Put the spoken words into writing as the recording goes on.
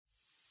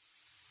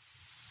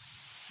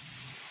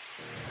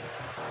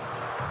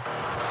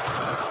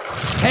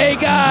Hey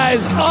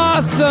guys,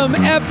 awesome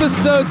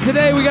episode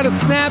today. We got a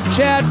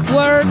Snapchat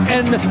flirt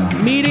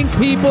and meeting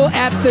people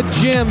at the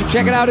gym.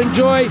 Check it out,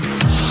 enjoy,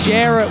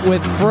 share it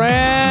with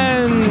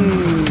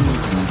friends.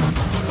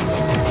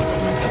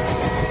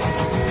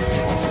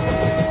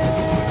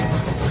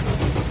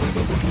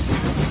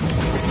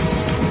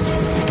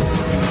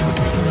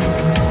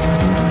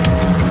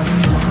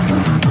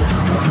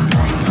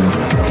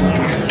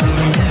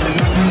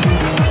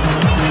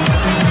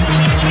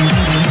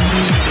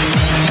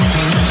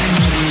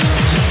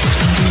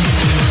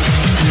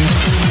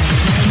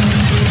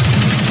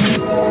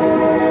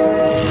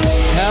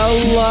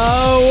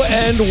 Hello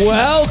and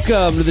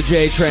welcome to the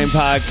J-Train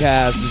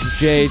Podcast. This is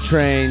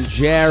J-Train,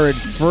 Jared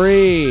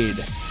Freed,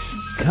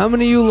 coming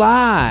to you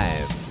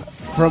live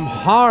from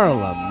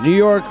Harlem, New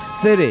York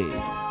City.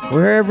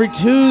 We're here every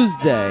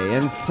Tuesday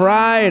and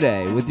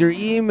Friday with your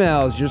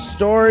emails, your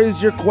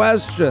stories, your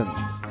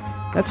questions.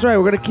 That's right,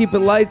 we're going to keep it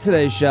light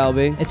today,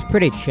 Shelby. It's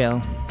pretty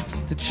chill.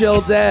 It's a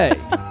chill day.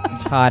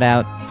 It's hot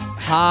out.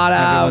 Hot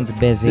out. Everyone's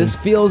busy. This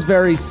feels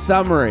very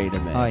summery to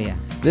me. Oh, yeah.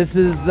 This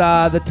is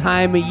the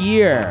time of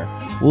year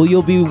where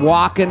you'll be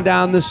walking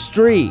down the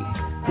street.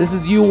 This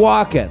is you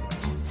walking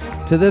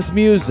to this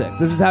music.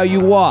 This is how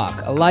you walk.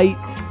 A light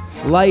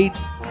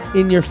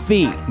in your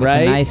feet, With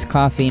right? an iced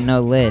coffee,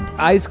 no lid.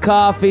 Iced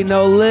coffee,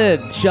 no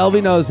lid. Shelby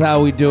knows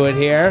how we do it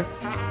here.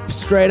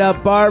 Straight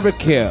up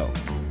barbecue.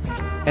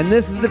 And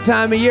this is the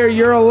time of year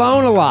you're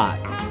alone a lot.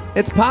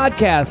 It's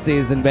podcast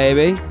season,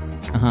 baby.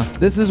 Uh-huh.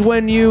 This is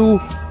when you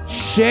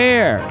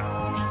share.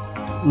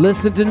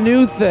 Listen to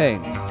new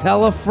things.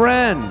 Tell a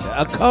friend,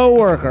 a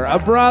coworker, a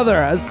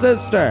brother, a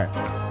sister.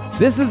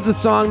 This is the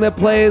song that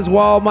plays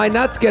while my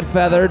nuts get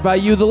feathered by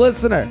you, the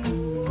listener.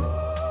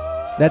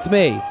 That's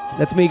me.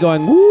 That's me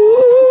going,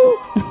 woo,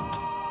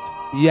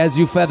 as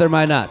you feather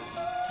my nuts.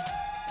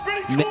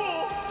 Pretty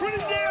cool. Pretty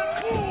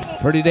damn cool.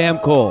 Pretty damn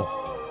cool.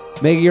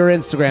 Make it your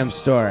Instagram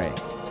story.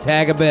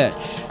 Tag a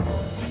bitch.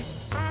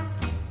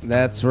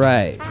 That's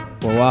right.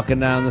 We're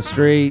walking down the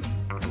street.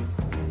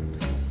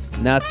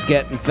 Nuts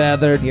getting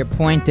feathered. You're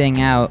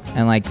pointing out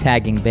and, like,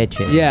 tagging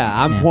bitches. Yeah,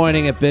 I'm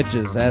pointing at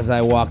bitches as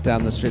I walk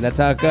down the street. That's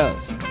how it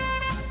goes.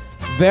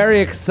 Very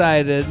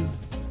excited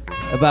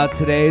about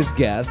today's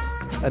guest,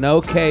 an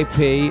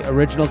OKP,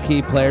 original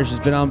key player. She's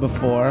been on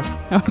before.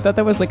 Oh, I thought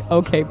that was like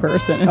okay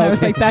person, and I was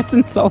Okay. like, that's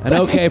insulting. An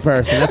okay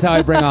person. That's how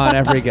I bring on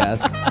every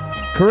guest.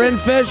 Corinne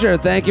Fisher,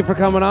 thank you for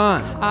coming on.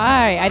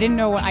 Hi, I didn't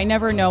know. I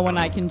never know when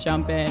I can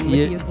jump in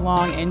with these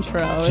long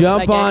intros.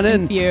 Jump I get on in.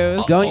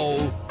 confused.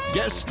 Don't.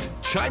 Guest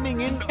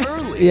chiming in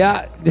early.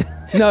 Yeah.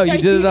 No, you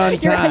did it on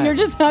time. You're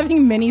just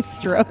having mini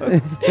strokes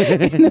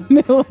in the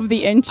middle of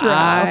the intro.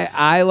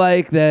 I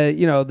like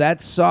that, that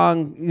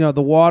song,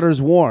 The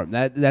Water's Warm.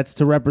 That's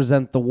to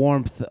represent the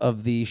warmth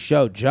of the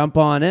show. Jump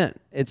on in.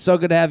 It's so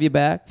good to have you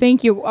back.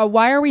 Thank you.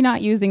 Why are we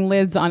not using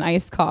lids on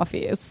iced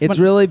coffees? It's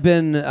really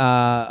been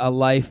a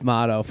life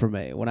motto for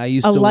me. When I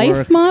used A to life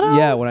work, motto?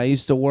 Yeah, when I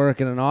used to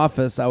work in an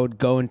office, I would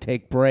go and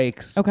take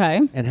breaks.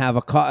 Okay. And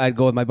have I'd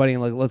go with my buddy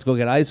and let's go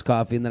get iced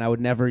coffee, and then I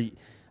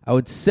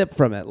would sip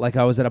from it like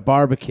I was at a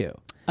barbecue.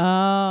 Oh,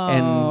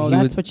 And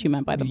that's what you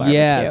meant by the barbecue.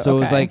 Yeah, so it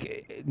was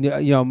Okay.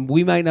 like,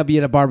 we might not be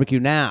at a barbecue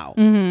now,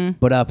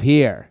 but up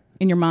here.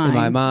 in your mind. In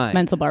my mind.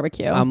 Mental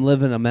barbecue. I'm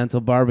living a mental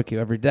barbecue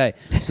every day.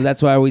 So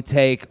that's why we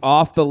take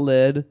off the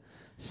lid,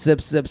 sip,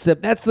 sip,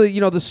 sip. That's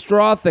the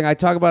straw thing. I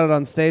talk about it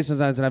on stage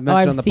sometimes, and I've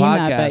mentioned on the seen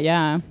podcast. that, but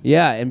yeah.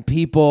 Yeah, and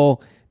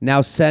people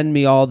now send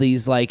me all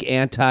these like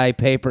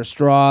anti-paper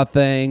straw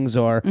things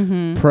or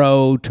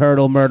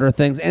pro-turtle murder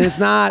things, and it's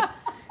not...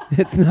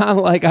 It's not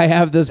like I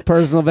have this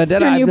personal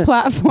vendetta. It's your new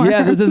platform.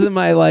 Yeah, this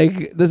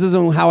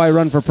isn't how I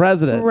run for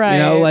president.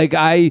 Right. Like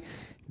I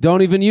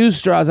don't even use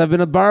straws. I've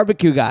been a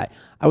barbecue guy.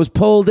 I was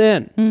pulled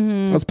in.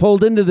 I was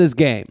pulled into this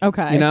game.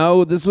 Okay.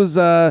 This was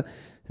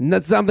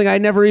that's something I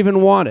never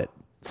even wanted.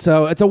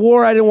 So it's a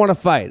war I didn't want to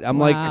fight. I'm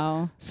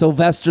Wow. like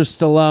Sylvester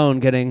Stallone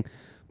getting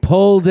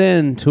pulled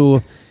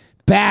into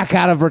back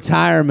out of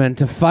retirement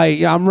to fight.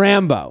 Yeah, I'm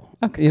Rambo.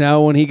 Okay.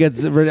 When he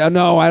gets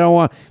no, I don't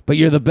want. But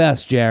you're the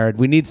best, Jared.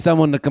 We need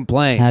someone to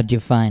complain. How'd you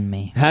find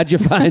me? How'd you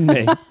find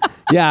me?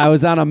 Yeah, I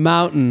was on a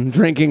mountain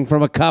drinking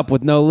from a cup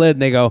with no lid,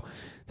 and they go,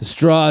 "The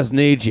straws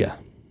need you."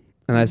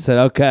 And I said,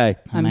 "Okay."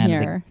 I'm out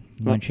of here.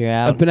 Once you're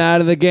I've out, been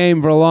out of the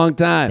game for a long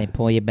they time.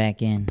 pull you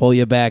back in. Pull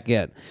you back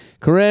in.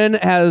 Corinne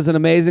has an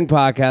amazing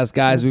podcast,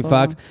 guys. We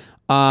fucked.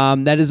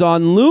 That is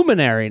on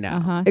Luminary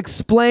now.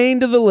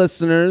 Explain to the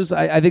listeners.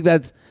 I think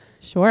that's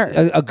Sure.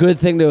 a good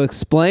thing to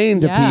explain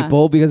to Yeah.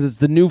 people because it's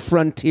the new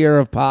frontier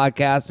of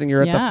podcasting.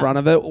 You're at the Yeah. front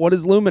of it. What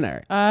is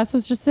Luminary? So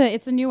it's just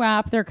it's a new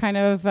app. They're kind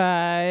of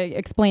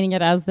explaining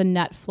it as the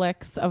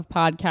Netflix of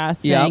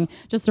podcasting. Yep.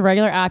 Just a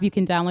regular app you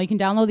can download. You can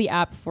download the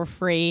app for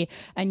free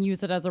and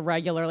use it as a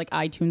regular like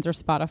iTunes or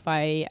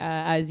Spotify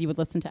as you would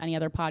listen to any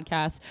other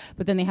podcast.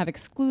 But then they have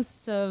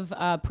exclusive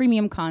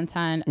premium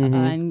content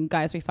and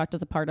Guys We Fucked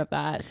as a part of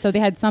that. So they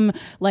had some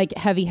like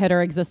heavy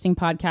hitter existing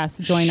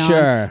podcasts join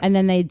Sure. on. And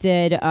then they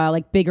did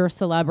like bigger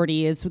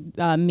celebrities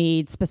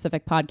made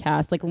specific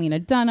podcasts, like Lena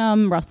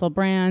Dunham, Russell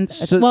Brand.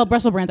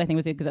 Russell Brand I think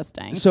was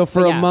existing. So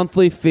for a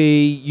monthly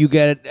fee, you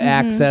get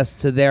access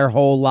to their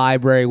whole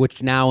library,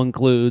 which now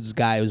includes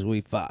Guys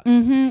We Fuck.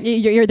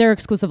 You're their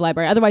exclusive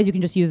library. Otherwise, you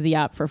can just use the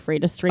app for free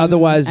to stream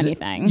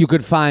anything. You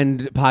could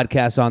find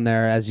podcasts on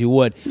there as you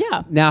would.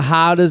 Yeah. Now,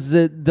 how does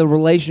the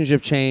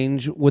relationship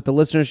change with the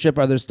listenership?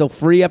 Are there still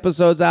free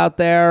episodes out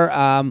there?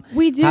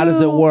 We do. How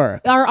does it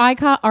work?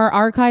 Our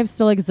archive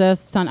still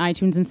exists on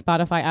iTunes and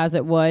Spotify as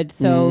it would.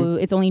 So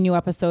it's only new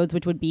episodes,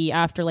 which would be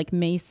after like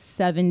May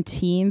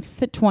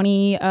 17th,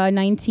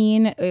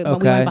 2019, when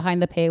we went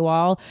behind the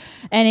paywall.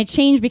 And it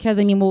changed because,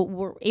 I mean,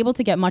 we're able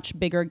to get much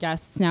bigger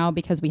guests now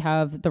because we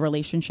have the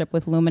relationship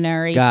with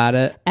Luminary. Got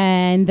it.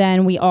 And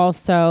then we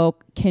also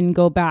can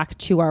go back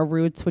to our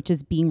roots, which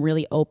is being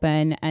really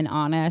open and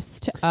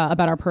honest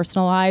about our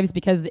personal lives,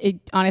 because it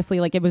honestly,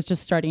 like, it was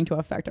just starting to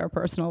affect our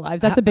personal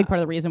lives. That's a big part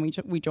of the reason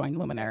we joined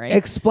Luminary.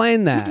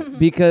 Explain that,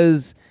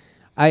 because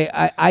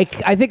I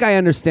think I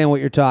understand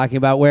what you're talking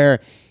about, where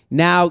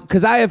now,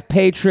 because I have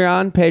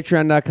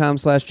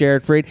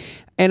patreon.com/JaredFreed,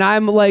 and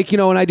I'm like,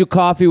 when I do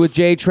Coffee with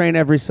J Train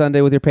every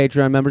Sunday with your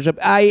Patreon membership,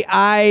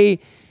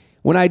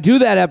 when I do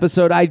that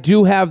episode, I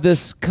do have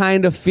this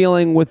kind of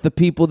feeling with the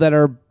people that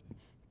are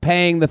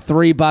paying the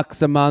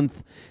 $3 a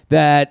month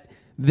that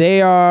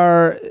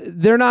they're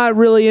not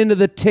really into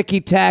the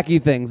ticky-tacky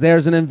things.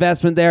 There's an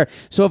investment there.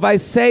 So if I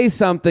say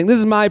something, this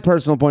is my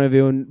personal point of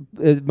view, and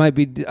it might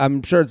be,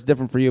 I'm sure it's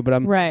different for you, but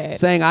I'm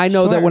saying I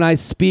know that when I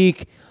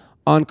speak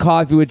on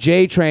Coffee with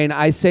J Train,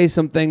 I say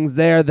some things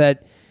there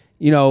that,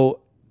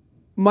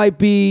 might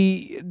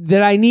be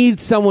that I need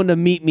someone to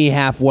meet me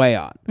halfway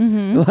on.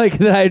 Like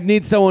that I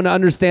need someone to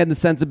understand the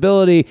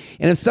sensibility.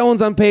 And if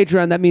someone's on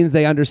Patreon, that means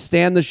they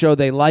understand the show,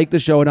 they like the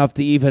show enough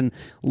to even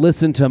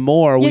listen to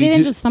more. Yeah, they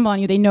didn't just stumble on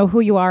you. They know who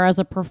you are as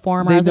a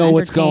performer, they as know an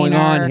what's going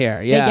on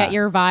here. Yeah. They get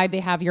your vibe, they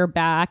have your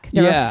back.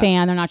 They're a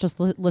fan, they're not just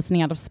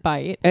listening out of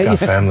spite. Got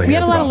family We here,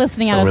 had a lot bro. of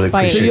listening out I of really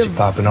spite. appreciate you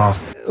popping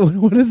off.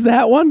 What is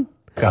that one?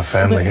 Got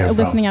family here,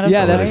 bro. Listening out of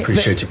Yeah, spite. I really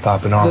appreciate you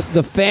popping off.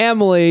 The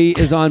family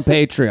is on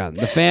Patreon.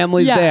 The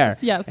family's there.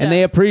 Yes, and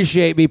they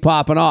appreciate me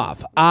popping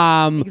off.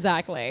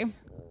 Exactly.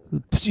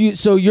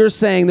 So you're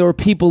saying there were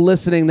people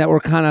listening that were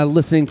kind of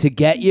listening to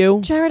get you?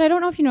 Jared, I don't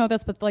know if you know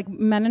this, but like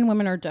men and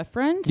women are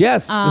different.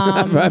 Yes,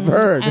 I've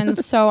heard. And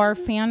so our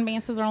fan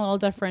bases are a little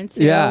different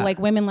too. Yeah. Like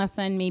women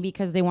listen maybe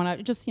because they want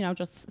to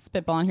just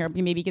spitball in here.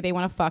 Maybe they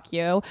want to fuck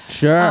you.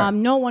 Sure.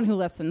 No one who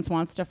listens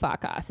wants to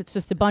fuck us. It's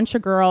just a bunch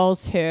of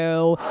girls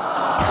who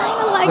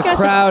kind of like the us.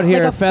 crowd here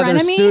like at Feather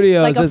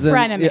Studios like a isn't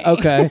frenemy.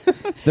 Okay.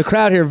 The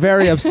crowd here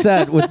very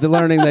upset with the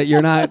learning that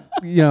you're not,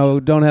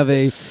 don't have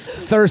a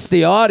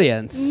thirsty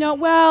audience. No,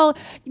 well,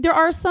 there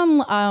are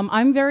some.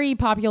 I'm very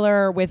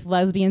popular with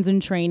lesbians in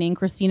training.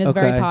 Christina's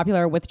very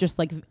popular with just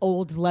like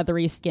old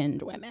leathery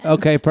skinned women.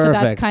 Okay, perfect.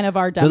 So that's kind of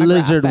our demographic. The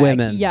lizard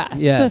women.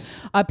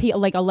 Yes.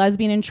 Like a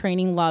lesbian in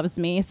training loves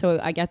me. So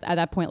I get at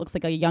that point looks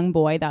like a young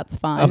boy. That's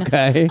fun.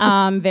 Okay.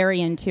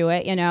 Very into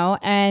it, and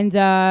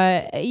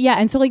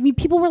and so like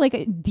people were like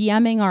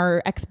DMing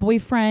our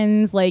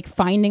ex-boyfriends, like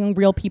finding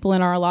real people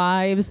in our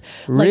lives,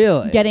 like,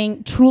 really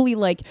getting truly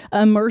like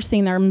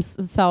immersing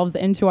themselves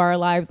into our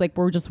lives, like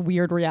we're just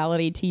weird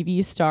reality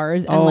TV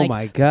stars, and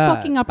my God,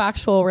 fucking up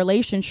actual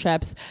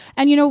relationships.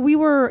 And we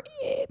were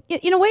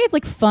in a way it's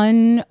like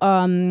fun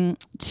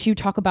to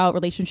talk about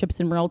relationships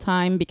in real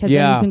time, because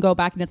then you can go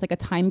back and it's like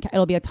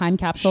it'll be a time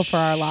capsule for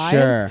our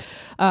lives,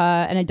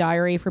 and a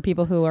diary for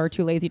people who are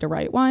too lazy to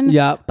write one.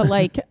 But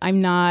like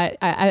I'm not,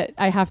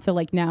 I have to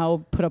like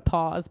now put a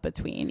pause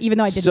between, even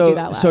though I didn't do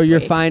that last So you're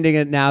week. finding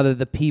it now that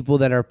the people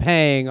that are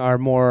paying are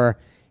more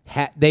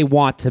they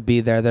want to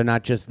be there. They're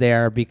not just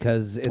there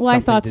because it's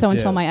I thought so do.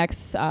 until my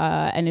ex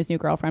and his new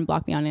girlfriend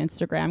blocked me on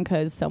Instagram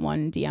because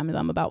someone DM'd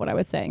them about what I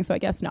was saying. So I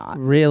guess not.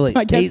 Really? So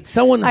I guess,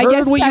 someone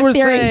heard what you were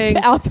saying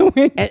out the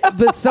window.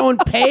 but someone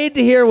paid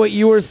to hear what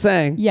you were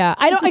saying. Yeah,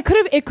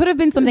 it could have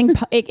been something.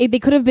 They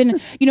could have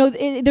been.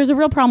 There's a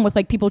real problem with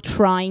like people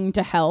trying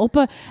to help,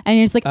 and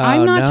it's like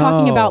I'm not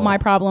talking about my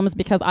problems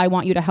because I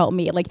want you to help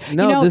me. Like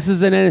this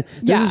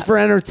is for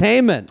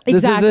entertainment.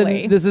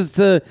 Exactly. This is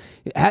to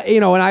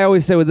and I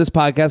always say with this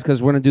podcast,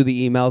 because we're gonna do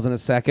the emails in a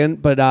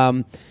second, but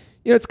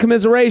it's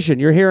commiseration.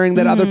 You're hearing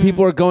that other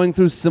people are going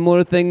through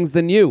similar things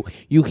than you.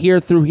 You hear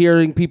through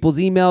hearing people's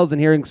emails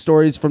and hearing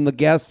stories from the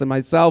guests and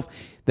myself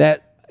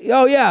that,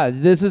 oh yeah,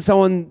 this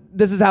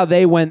is how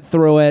they went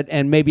through it,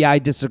 and maybe I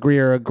disagree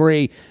or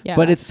agree,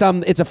 but it's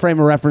a frame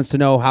of reference to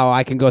know how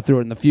I can go through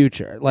it in the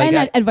future.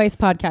 Like advice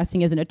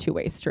podcasting isn't a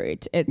two-way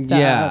street. It's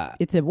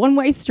a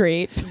one-way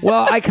street.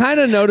 Well, I kind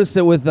of noticed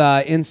it with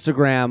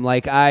Instagram.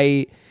 Like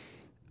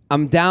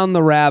I'm down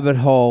the rabbit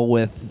hole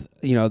with,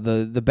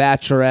 the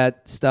Bachelorette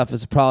stuff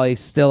is probably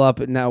still up.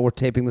 Now we're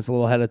taping this a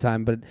little ahead of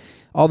time, but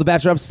all the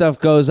Bachelorette stuff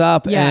goes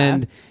up,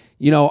 and,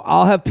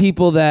 I'll have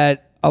people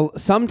that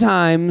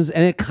sometimes,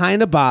 and it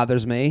kind of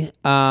bothers me,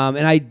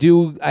 and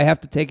I have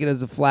to take it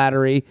as a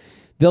flattery,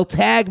 they'll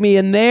tag me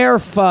in their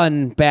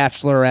fun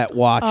Bachelorette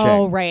watching.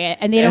 Oh, right.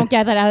 And they don't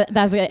get that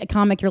as a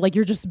comic. You're like,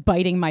 you're just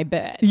biting my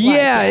bit.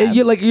 Yeah,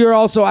 you're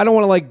also. I don't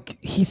want to like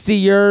see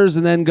yours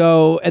and then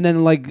go and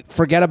then like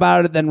forget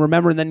about it, then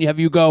remember, and then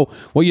you go,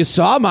 well, you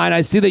saw mine.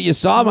 I see that you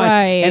saw mine,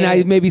 Right. and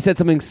I maybe said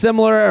something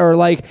similar, or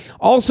like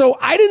also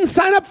I didn't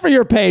sign up for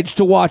your page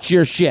to watch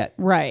your shit.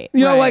 Right.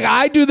 You know, right. like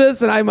I do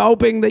this, and I'm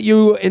hoping that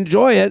you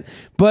enjoy it,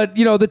 but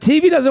the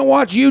TV doesn't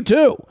watch you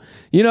too.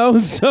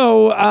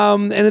 So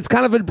and it's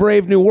kind of a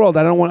brave new world.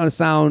 I don't want to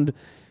sound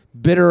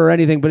bitter or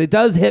anything, but it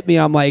does hit me.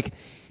 I'm like,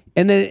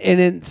 and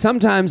then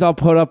sometimes I'll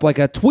put up like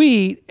a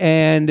tweet,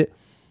 and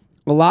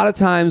a lot of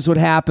times what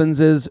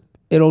happens is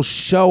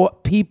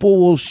people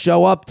will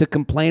show up to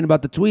complain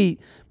about the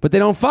tweet, but they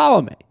don't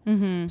follow me.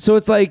 Mm-hmm. So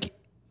it's like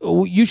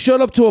you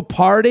showed up to a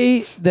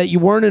party that you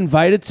weren't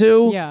invited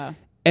to. Yeah.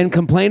 And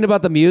complained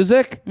about the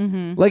music,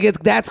 like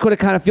that's what it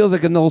kind of feels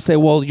like. And they'll say,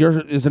 "Well,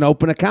 yours is an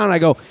open account." I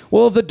go,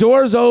 "Well, if the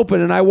door's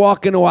open and I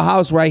walk into a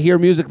house where I hear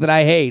music that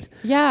I hate,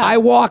 I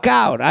walk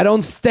out. I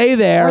don't stay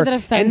there Or that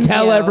and offends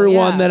tell you,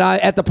 everyone yeah. that I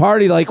at the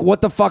party like,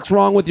 what the fuck's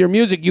wrong with your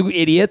music, you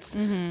idiots."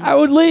 I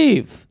would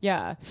leave.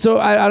 Yeah. So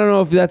I don't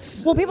know if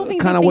that's People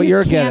think kind that of what things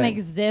you're can't getting.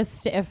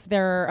 exist if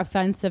they're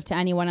offensive to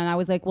anyone, and I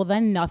was like, well,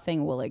 then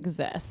nothing will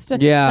exist.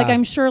 Yeah. Like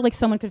I'm sure like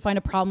someone could find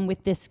a problem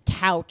with this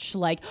couch,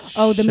 like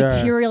the Sure.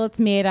 material it's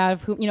made out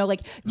of,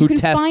 like Who you can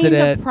tested find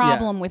it, a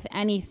problem with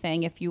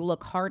anything if you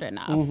look hard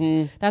enough.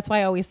 Mm-hmm. That's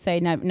why I always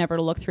say never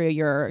to look through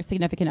your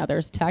significant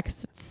other's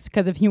texts,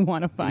 because if you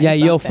want to find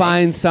you'll something,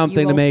 find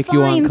something to will make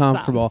you find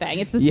uncomfortable. something.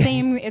 It's the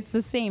same. It's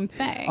the same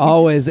thing.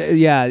 Always,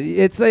 yeah.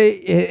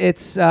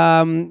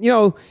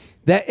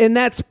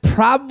 That's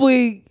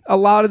probably a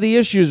lot of the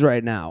issues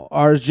right now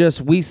are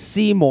just we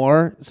see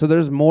more, so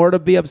there's more to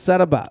be upset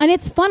about. And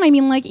it's fun. I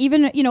mean, like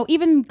even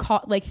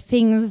like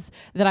things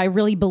that I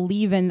really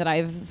believe in that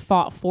I've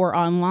fought for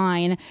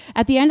online.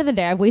 At the end of the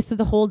day, I've wasted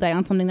the whole day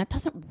on something that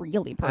doesn't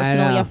really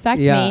personally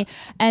affect me.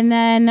 And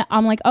then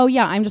I'm like, oh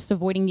yeah, I'm just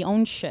avoiding the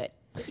own shit.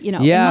 In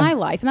my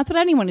life. And that's what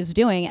anyone is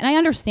doing. And I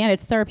understand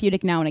it's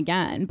therapeutic now and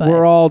again, but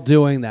we're all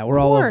doing that. We're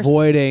all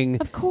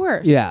avoiding. Of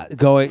course. Yeah.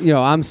 Going,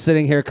 I'm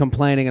sitting here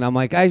complaining and I'm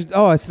like, I said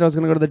I was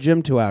going to go to the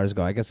gym 2 hours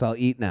ago. I guess I'll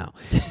eat now.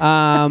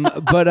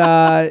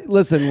 But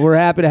listen, we're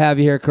happy to have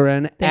you here,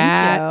 Corinne.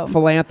 Thank you.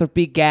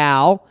 Philanthropy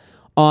Gal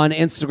on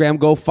Instagram.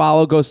 Go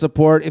follow, go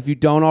support. If you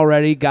don't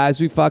already,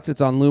 Guys We Fucked,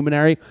 it's on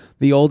Luminary.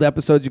 The old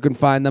episodes, you can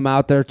find them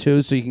out there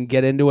too, so you can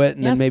get into it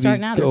and then maybe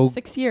starting out, go. there's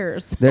 6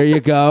 years. There you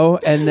go.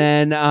 And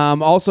then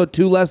also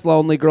Two Less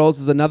Lonely Girls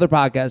is another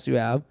podcast you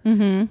have,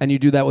 and you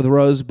do that with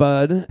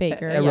Rosebud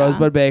Baker,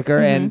 Rosebud Baker,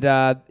 and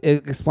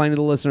explain to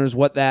the listeners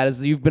what that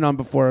is. You've been on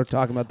before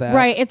talking about that,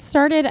 Right. It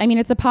started. I mean,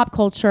 it's a pop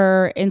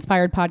culture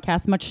inspired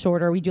podcast, much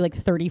shorter. We do like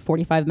 30,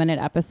 45-minute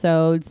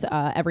episodes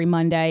every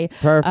Monday.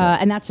 Perfect.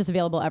 And that's just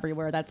available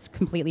everywhere. That's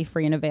completely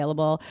free and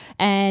available.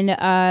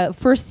 And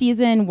first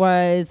season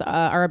was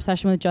our obsession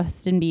with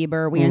Justin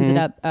Bieber. We ended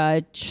up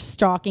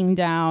stalking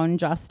down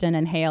Justin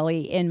and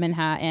Haley in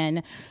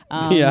Manhattan.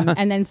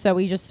 And then so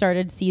we just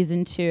started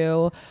season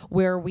 2,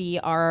 where we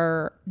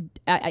are,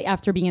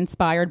 after being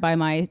inspired by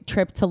my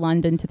trip to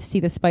London to see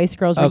the Spice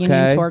Girls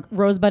reunion tour,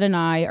 Rosebud and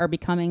I are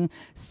becoming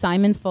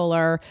Simon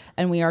Fuller,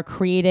 and we are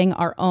creating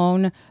our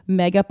own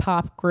mega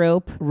pop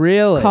group.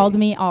 Really? Called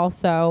Me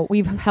Also.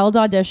 We've held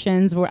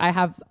auditions where I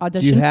have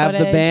audition Do you have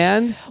footage. the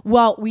band?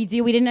 Well, we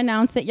do. We didn't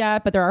announce it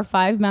yet, but there are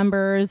 5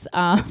 members.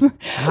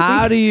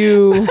 How do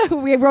you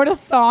We wrote a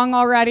song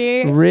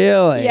already.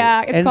 really?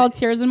 Yeah, it's And called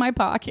Tears in My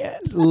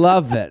Pocket.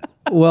 Love it.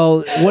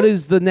 Well, what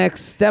is the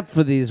next step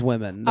for these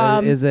women?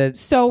 Is it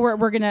So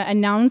we're gonna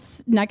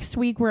announce next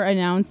week. We're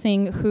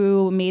announcing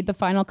who made the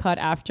final cut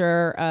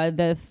after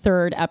the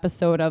 3rd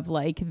episode of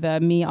like the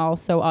Me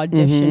Also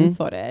audition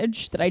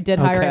footage that I did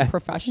hire a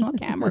professional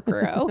camera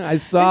crew. I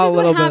saw this a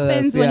little is bit what of this,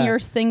 happens when yeah. you're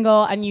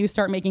single and you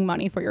start making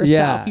money for yourself.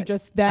 Yeah. You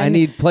just then I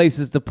need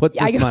places to put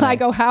this money. I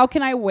go, how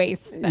can I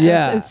waste this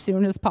Yeah. as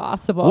soon as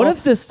possible? What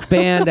if this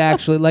band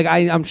actually, like,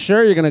 I'm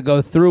sure you're going to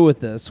go through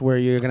with this, where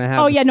you're going to have.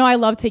 Oh yeah, no, I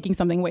love taking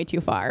something way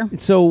too far.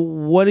 So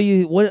what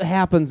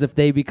happens if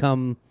they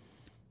become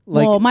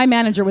like? Well, my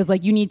manager was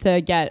like, you need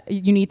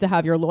to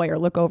have your lawyer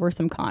look over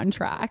some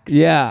contracts.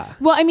 Yeah.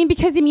 Well, I mean,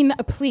 because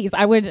please,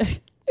 I would.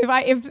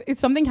 If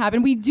something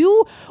happened,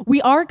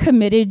 we are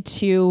committed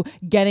to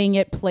getting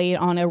it played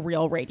on a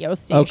real radio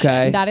station.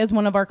 Okay. That is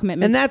one of our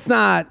commitments. And that's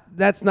not.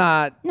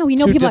 No, we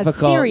know too people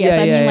difficult. are serious. Yeah,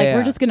 I mean, yeah.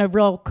 we're just gonna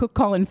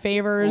call in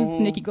favors.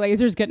 Nikki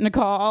Glazer's getting a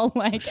call,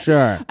 like,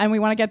 Sure. and we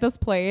want to get this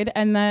played,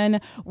 and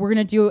then we're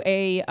gonna do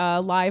a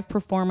live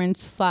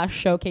performance /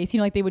 showcase.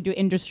 Like they would do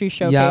industry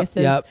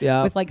showcases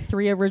yep. with like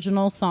 3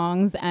 original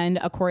songs and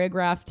a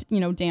choreographed,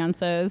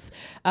 dances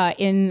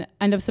in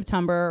end of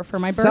September for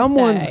my birthday.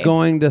 Someone's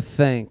going to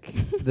think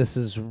this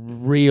is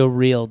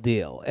real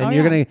deal,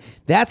 and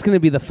that's gonna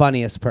be the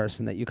funniest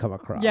person that you come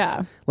across.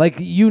 Yeah. Like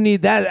you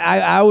need that.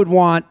 I would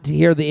want to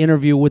hear the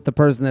interview with the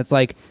person that's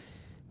like,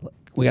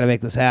 we got to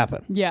make this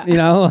happen. Yeah. You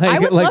know, I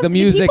would love the to-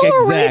 music people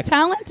were really exec.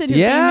 talented who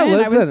Yeah, came in.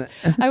 listen.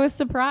 I was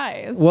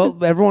surprised. Well,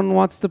 everyone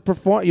wants to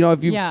perform. You know,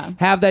 if you Yeah.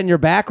 have that in your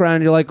background,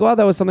 and you're like, well,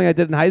 that was something I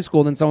did in high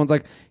school. And then someone's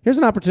like, here's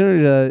an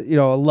opportunity to, you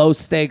know, a low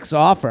stakes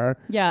offer.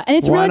 yeah, and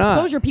it's Why real not?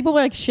 exposure. People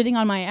were like shitting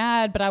on my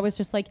ad, but I was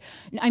just like,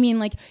 I mean,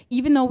 like,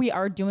 even though we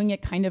are doing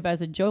it kind of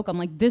as a joke, I'm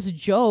like, this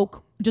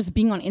joke just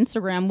being on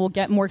Instagram will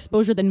get more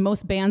exposure than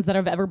most bands that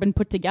have ever been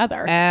put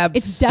together.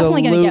 It's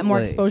definitely going to get more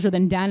Absolutely. exposure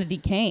than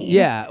Danity Kane.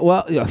 Yeah,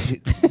 well,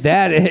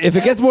 that if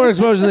it gets more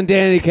exposure than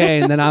Danity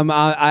Kane, then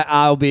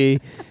I'll be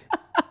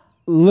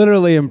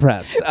literally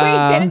impressed. Wait,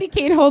 Danity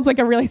Kane holds like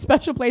a really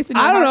special place in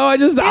your I don't heart.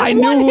 know. They have I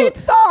knew one hit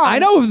song. I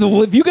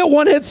know if you get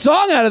one hit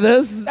song out of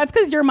this, That's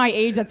because you're my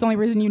age. That's the only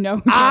reason you know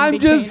who I'm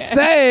Danity just Kane is.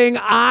 saying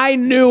I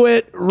knew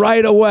it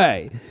right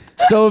away.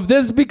 So if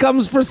this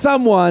becomes for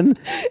someone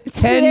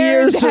 10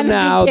 their years from Danity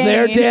now,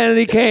 their Kane.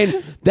 Danity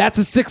Kane, that's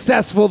a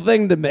successful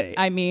thing to me.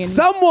 I mean,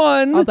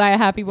 someone I'll die a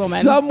happy woman.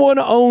 Someone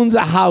owns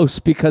a house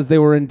because they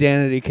were in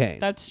Danity Kane.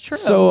 That's true.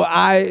 So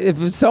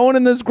if someone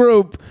in this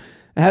group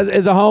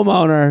is a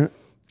homeowner,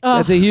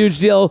 that's a huge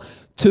deal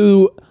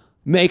to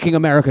making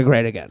America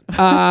great again.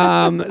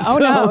 Oh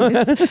no,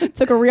 this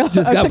took a real,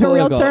 Just got took a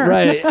real political. turn.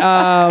 Right.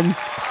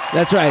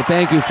 That's right.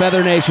 Thank you,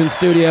 Feather Nation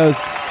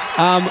Studios.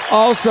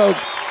 Also,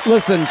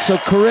 listen. So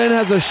Corinne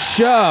has a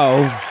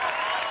show,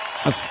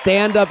 a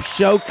stand-up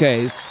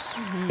showcase.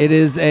 Mm-hmm. It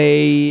is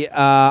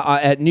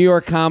at New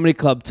York Comedy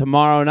Club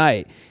tomorrow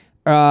night.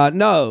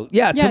 Tomorrow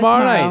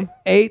tomorrow. night,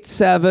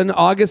 8/7,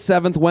 August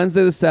 7th,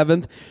 Wednesday the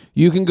 7th.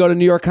 You can go to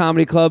New York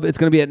Comedy Club. It's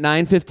going to be at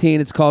 9:15.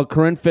 It's called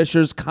Corinne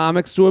Fisher's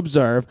Comics to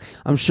Observe.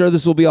 I'm sure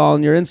this will be all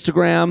on your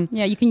Instagram.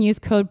 Yeah, you can use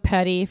code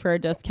PETTY for a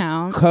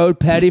discount. Code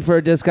PETTY for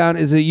a discount.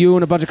 Is it you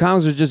and a bunch of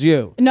comics or just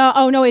you?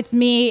 No, it's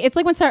me. It's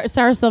like when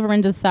Sarah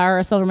Silverman does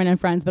Sarah Silverman and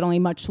Friends, but only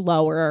much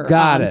lower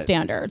Got it.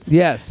 standards.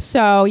 Yes.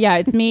 So yeah,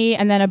 it's me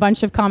and then a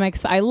bunch of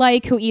comics I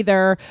like who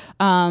either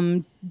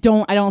I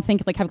don't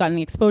think like have gotten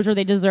the exposure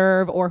they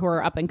deserve or who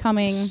are up and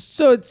coming.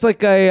 So it's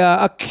like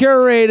a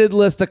curated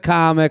list of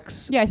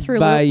comics. Yeah, I threw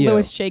by you.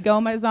 Louis J.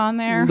 Gomez on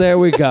there. There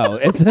we go.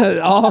 It's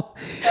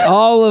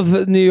all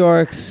of New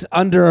York's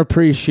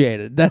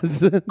underappreciated.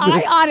 That's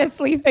I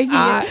honestly think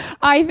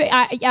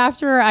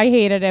after I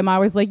hated him, I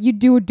was like, you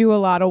do a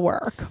lot of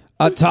work.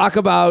 talk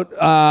about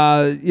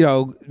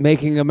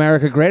making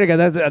America great again.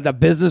 That's the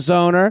business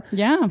owner.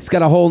 Yeah. He's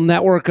got a whole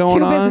network going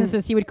Two on.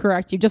 businesses, he would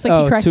correct you. Just like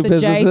Oh, he corrects two the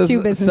J, businesses?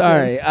 two businesses.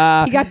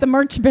 Sorry. He got the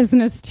merch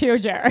business too,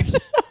 Jared.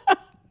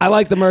 I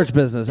like the merch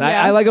business.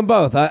 Yeah. I like them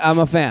both. I'm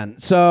a fan.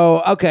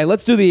 So, okay,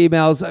 let's do the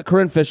emails.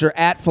 Corinne Fisher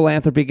at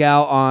Philanthropy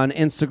Gal on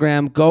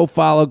Instagram. Go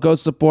follow, go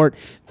support.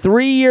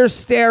 3-year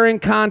staring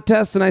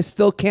contest, and I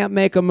still can't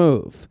make a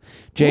move.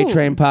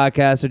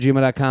 JTrainPodcast at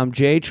gmail.com.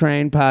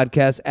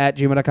 JTrainPodcast at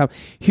gmail.com.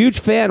 Huge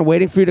fan,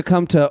 waiting for you to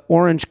come to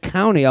Orange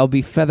County. I'll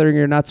be feathering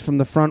your nuts from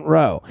the front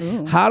row.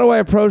 Ooh. How do I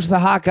approach the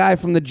hot guy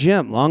from the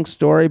gym? Long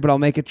story, but I'll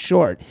make it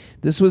short.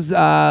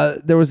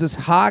 There was this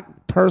hot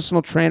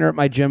personal trainer at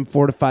my gym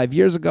 4 to 5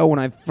 years ago when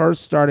I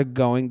first started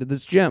going to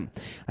this gym.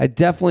 I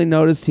definitely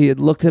noticed he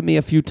had looked at me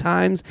a few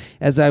times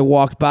as I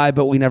walked by,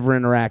 but we never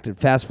interacted.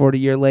 Fast forward a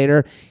year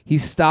later, he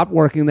stopped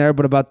working there,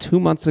 but about 2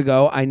 months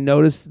ago, I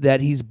noticed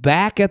that he's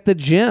back at the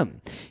gym.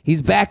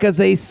 He's back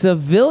as a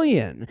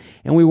civilian,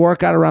 and we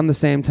work out around the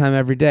same time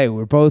every day.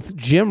 We're both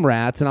gym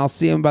rats, and I'll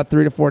see him about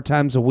 3 to 4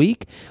 times a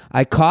week.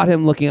 I caught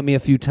him looking at me a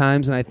few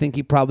times, and I think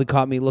he probably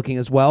caught me looking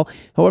as well.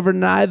 However,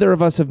 neither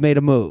of us have made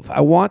a move. I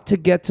want to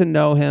get to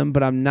know him,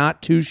 but I'm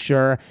not too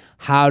sure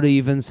how to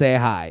even say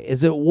hi.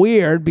 Is it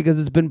weird because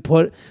it's been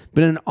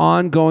an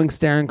ongoing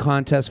staring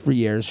contest for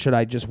years? Should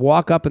I just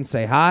walk up and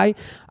say hi?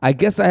 I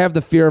guess I have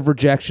the fear of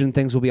rejection.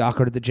 Things will be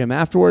awkward at the gym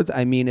afterwards.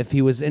 I mean, if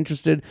he was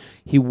interested,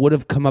 he would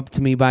have come up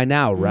to me by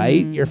now,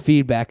 right? Your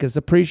feedback is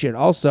appreciated.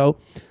 Also,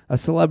 a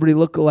celebrity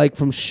lookalike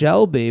from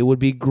Shelby would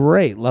be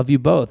great. Love you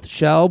both.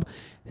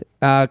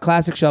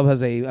 Classic Shelb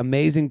has a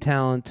amazing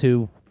talent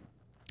to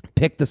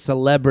pick the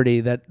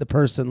celebrity that the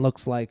person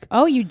looks like.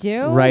 Oh, you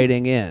do?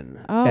 Writing in.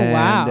 Oh, and,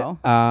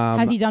 wow.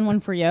 Has he done one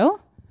for you?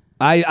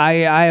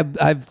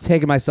 I've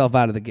taken myself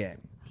out of the game.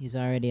 He's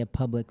already a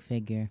public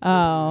figure.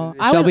 Oh,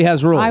 Shelby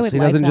has rules. I would He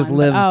doesn't like just one,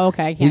 live. but- Oh,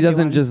 okay. He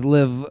doesn't just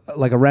live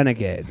like a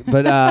renegade.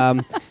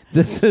 But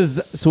this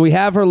is so we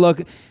have her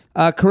look.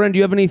 Corinne, do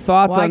you have any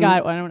thoughts Well, on? I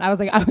got one. I was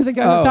like, do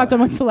you have thoughts on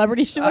what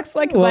celebrity she looks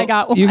like? Because I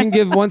got one. You can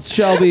give once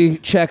Shelby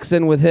checks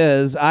in with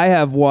his. I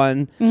have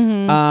one.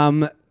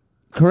 Mm-hmm.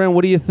 Corinne,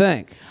 what do you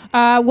think?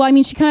 Well, I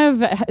mean, she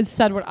kind of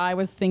said what I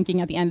was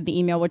thinking at the end of the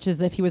email, which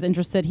is if he was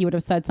interested, he would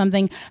have said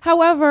something.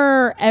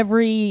 However,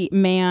 every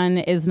man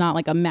is not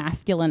like a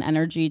masculine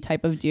energy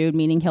type of dude,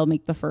 meaning he'll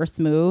make the first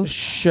move.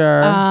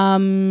 Sure. I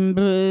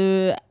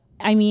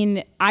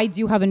mean, I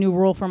do have a new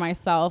rule for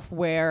myself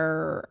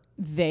where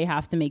they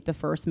have to make the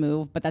first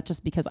move, but that's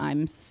just because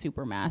I'm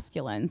super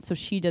masculine. So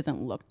she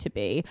doesn't look to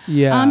be.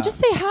 Yeah. Just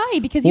say hi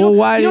because you don't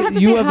have to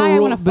say hi, I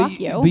want to fuck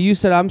you. But you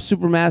said I'm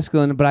super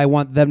masculine, but I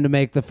want them to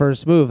make the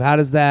first move. How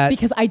does that?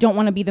 Because I don't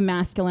want to be the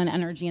masculine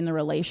energy in the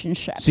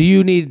relationship. So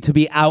you need to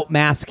be out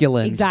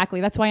masculine.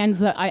 Exactly. That's why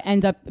I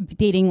end up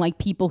dating like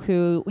people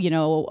who,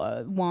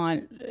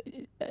 want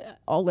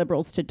all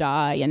liberals to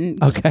die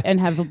and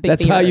have a big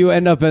That's how you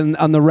end up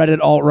on the Reddit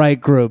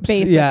alt-right groups.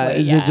 Basically,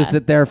 They're just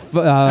at their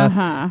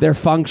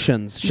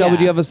functions. Shelby,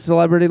 do you have a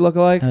celebrity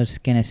lookalike? I was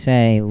gonna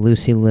say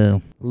Lucy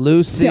Liu.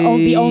 Lucy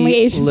the only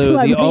Asian Liu,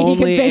 celebrity the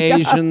only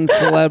Asian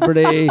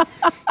celebrity.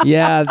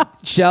 Yeah,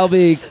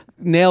 Shelby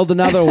nailed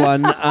another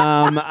one.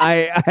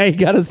 I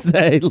gotta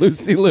say,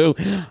 Lucy Liu.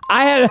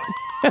 I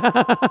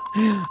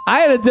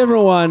had a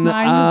different one.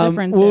 Mine was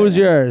different too. What was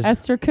yours?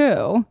 Esther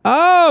Koo.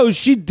 Oh,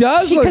 she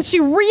does. Because she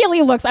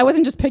really looks. I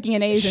wasn't just picking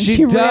an Asian.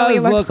 She does really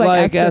looks look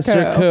like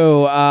Esther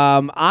Koo.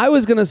 I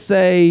was gonna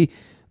say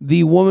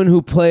the woman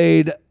who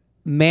played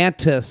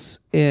Mantis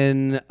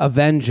in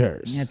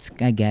Avengers. That's,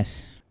 I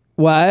guess.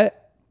 What?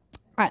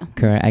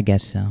 Correct. I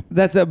guess so.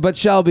 But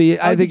Shelby,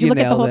 I think you you look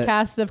at the nailed whole it.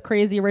 cast of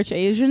Crazy Rich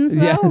Asians,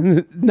 though?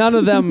 Yeah, none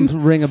of them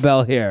ring a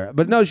bell here.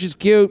 But no, she's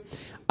cute.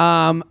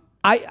 I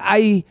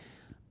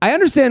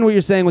understand what you're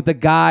saying with the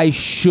guy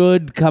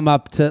should come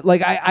up to,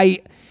 like,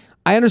 I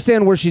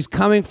understand where she's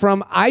coming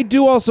from. I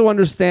do also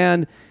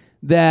understand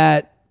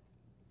that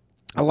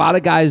a lot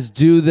of guys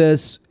do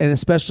this, and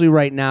especially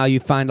right now, you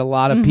find a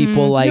lot of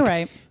people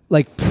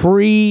like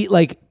pre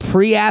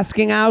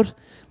asking out.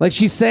 Like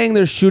she's saying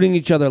they're shooting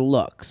each other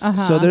looks.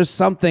 So there's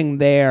something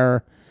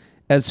there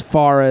as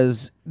far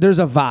as there's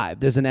a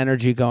vibe, there's an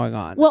energy going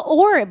on. Well,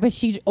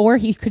 or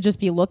he could just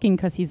be looking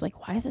because he's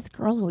like, why is this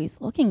girl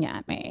always looking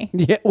at me?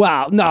 Yeah,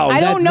 well, no, I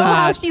don't know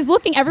how she's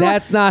looking. Everyone,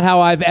 that's not how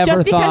I've ever thought.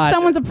 Just because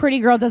someone's a pretty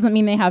girl doesn't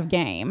mean they have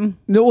game.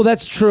 No, well,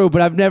 that's true,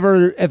 but I've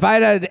never, if I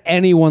had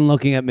anyone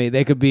looking at me,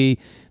 they could be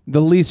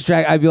the least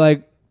attractive. I'd be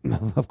like,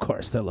 of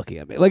course they're looking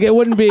at me. Like it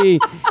wouldn't be,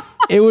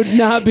 it would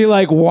not be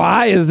like,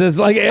 why is this?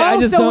 Like, I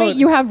just don't. Wait,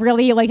 you have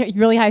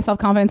really high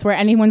self-confidence where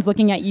anyone's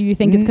looking at you, you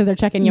think it's because they're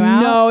checking you out?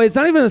 No, it's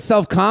not even a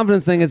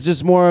self-confidence thing. It's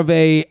just more of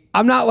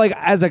I'm not like,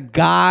 as a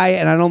guy,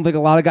 and I don't think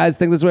a lot of guys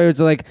think this way, it's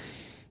like,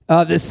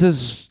 this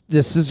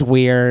is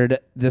weird.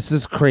 This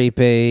is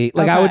creepy.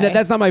 Like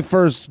that's not my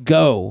first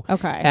go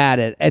at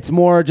it. It's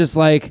more just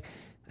like,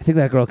 I think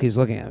that girl keeps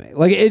looking at me.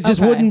 Like it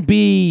just wouldn't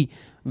be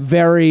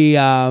very,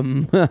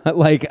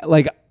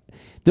 like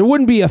there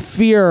wouldn't be a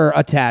fear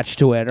attached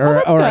to it or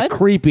a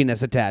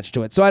creepiness attached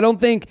to it. So I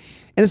don't think,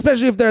 and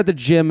especially if they're at the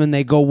gym and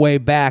they go way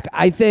back,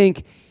 I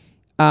think,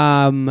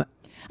 I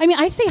mean,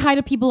 I say hi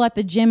to people at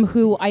the gym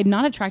who I'm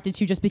not attracted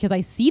to just because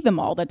I see them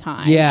all the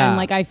time. Yeah. And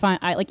like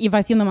if I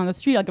see them on the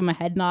street, I'll give them a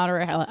head nod or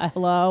a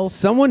hello.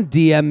 Someone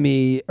DM'd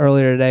me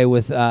earlier today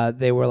with,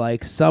 they were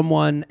like,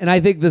 someone, and I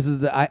think this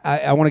is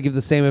I want to give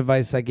the same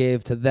advice I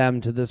gave to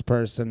them, to this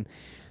person.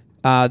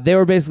 They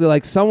were basically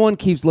like, someone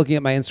keeps looking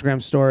at my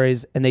Instagram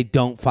stories and they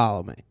don't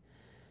follow me.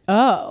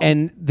 Oh.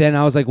 And then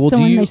I was like, well, so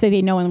when they say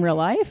they know in real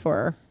life,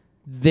 or?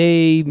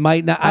 They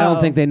might not. I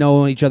don't think they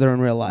know each other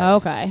in real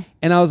life. Okay.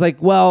 And I was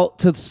like, well,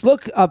 to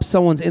look up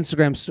someone's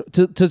Instagram,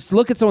 to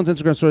look at someone's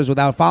Instagram stories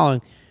without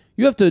following,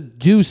 you have to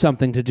do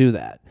something to do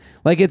that.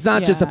 Like, it's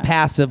not just a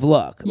passive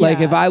look. Yeah.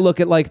 Like, if I look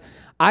at, like,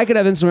 I could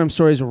have Instagram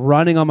stories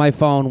running on my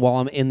phone while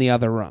I'm in the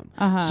other room.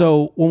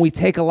 So when we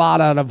take a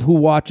lot out of who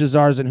watches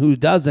ours and who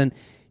doesn't,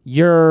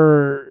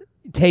 you're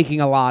taking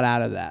a lot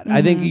out of that.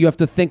 I think you have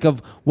to think of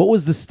what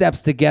was the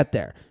steps to get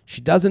there. She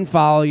doesn't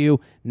follow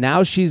you.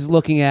 Now she's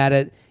looking at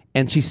it.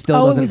 And she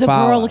still doesn't follow. Oh, it was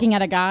a girl looking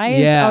at a guy?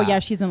 Yeah. Oh, yeah,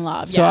 she's in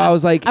love. So yeah. I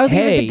was like, if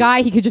it's a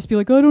guy, he could just be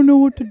like, I don't know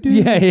what to do.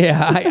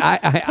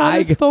 Yeah. How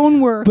does phone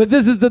work? But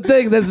this is the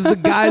thing. This is the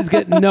guys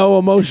get no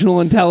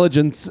emotional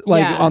intelligence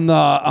on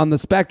the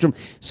spectrum.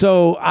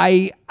 So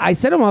I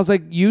said to him, I was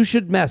like, you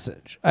should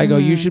message. I go,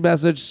 you should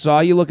message. Saw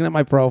you looking at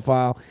my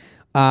profile.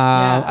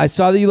 I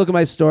saw that you look at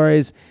my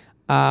stories.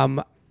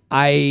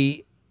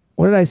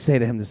 What did I say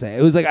to him to say?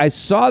 It was like, I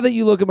saw that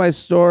you look at my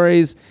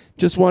stories.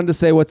 Just wanted to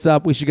say what's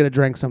up. We should get a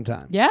drink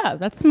sometime. Yeah,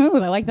 that's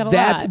smooth. I like that a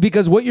lot.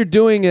 Because what you're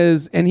doing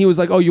is, and he was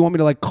like, oh, you want me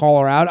to like call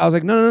her out? I was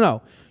like,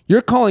 no.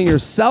 You're calling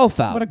yourself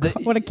out.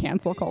 What a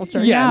cancel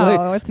culture.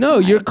 Yeah. No,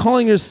 you're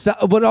calling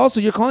yourself, but also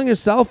you're calling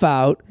yourself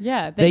out.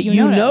 Yeah. That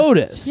you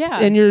noticed. Yeah.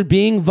 And you're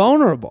being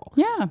vulnerable.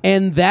 Yeah.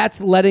 And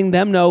that's letting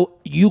them know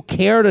you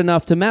cared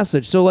enough to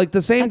message. So like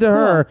the same to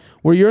her,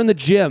 where you're in the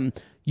gym,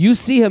 you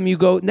see him, you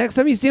go, next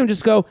time you see him,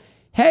 just go,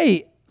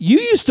 hey, you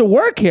used to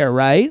work here,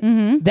 right?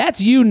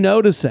 That's you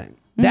noticing.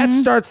 That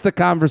starts the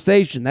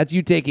conversation. That's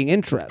you taking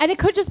interest. And it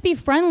could just be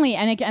friendly.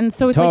 And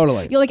so it's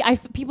totally. like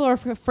people are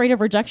afraid of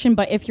rejection,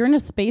 but if you're in a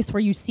space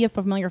where you see a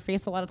familiar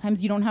face, a lot of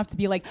times you don't have to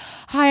be like,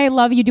 hi, I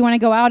love you. Do you want to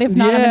go out? If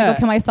not, I'm going to go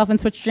kill myself and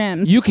switch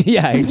gyms. You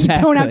can, exactly.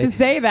 You don't have to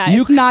say that.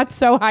 It's not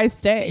so high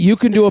stakes. You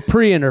can do a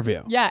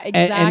pre-interview. Yeah, exactly.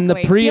 And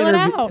the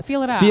pre-interview,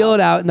 Feel it out. Feel it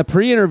out. And the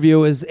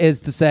pre-interview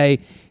is to say,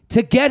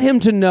 to get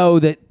him to know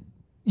that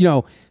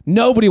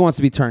nobody wants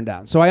to be turned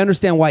down. So I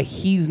understand why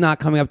he's not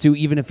coming up to,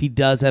 even if he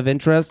does have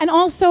interest. And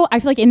also, I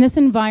feel like in this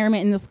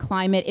environment, in this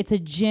climate, it's a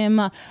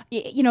gym.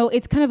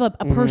 It's kind of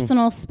a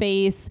personal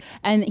space,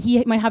 and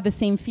he might have the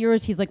same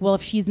fears. He's like, well,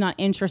 if she's not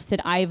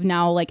interested, I've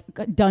now like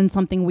done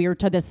something weird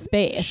to this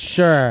space.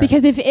 Sure.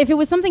 Because if it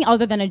was something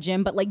other than a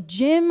gym, but like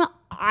gym,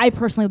 I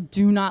personally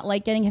do not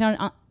like getting hit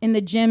on in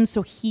the gym,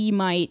 so he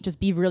might just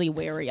be really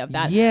wary of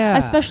that. Yeah.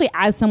 Especially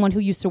as someone who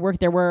used to work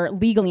there, where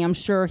legally, I'm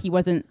sure he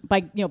wasn't,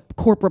 by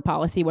corporate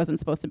policy, wasn't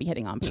supposed to be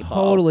hitting on people.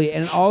 Totally.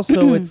 And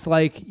also, it's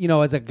like,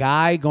 as a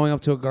guy going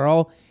up to a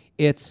girl,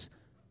 it's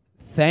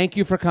thank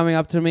you for coming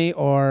up to me,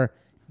 or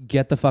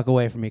get the fuck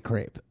away from me,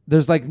 creep.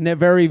 There's like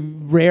very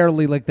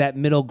rarely like that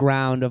middle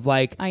ground of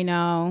like, I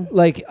know,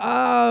 like,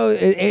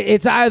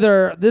 it's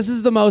either this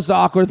is the most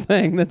awkward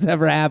thing that's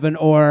ever happened,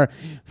 or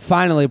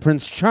finally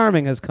Prince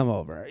Charming has come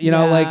over.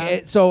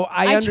 So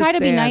I understand. try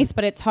to be nice,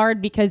 but it's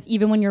hard because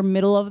even when you're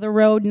middle of the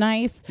road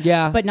nice,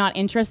 but not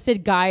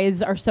interested,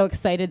 guys are so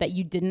excited that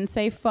you didn't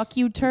say fuck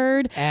you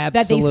turd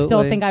that they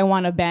still think I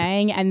want to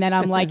bang, and then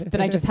I'm like,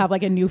 then I just have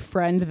like a new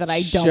friend that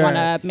I don't want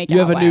to make. You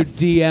out have a with.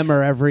 new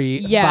DMer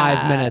every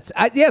 5 minutes.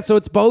 So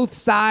it's both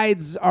sides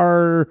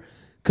are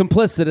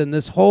complicit in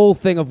this whole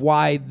thing of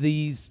why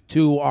these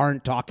two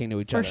aren't talking to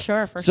each other. For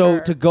sure. So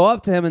to go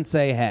up to him and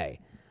say, hey,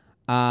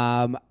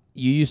 I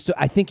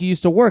think you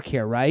used to work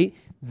here, right?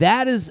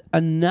 That is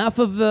enough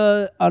of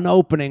an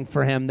opening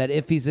for him that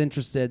if he's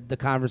interested, the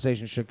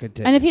conversation should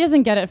continue. And if he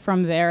doesn't get it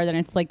from there, then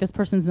it's like this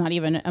person's not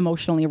even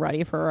emotionally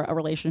ready for a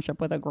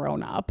relationship with a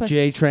grown-up.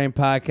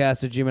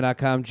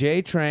 JTrainPodcast@gmail.com.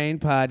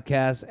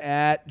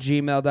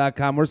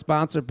 JTrainPodcast@gmail.com. We're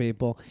sponsored,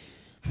 people.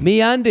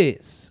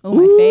 MeUndies. Oh,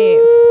 my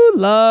fave.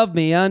 Love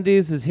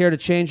MeUndies is here to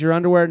change your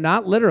underwear.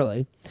 Not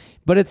literally,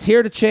 but it's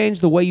here to change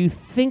the way you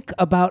think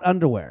about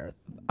underwear.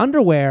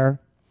 Underwear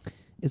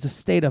is a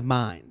state of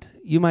mind.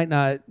 You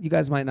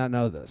guys might not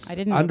know this. I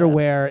didn't know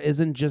Underwear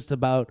isn't just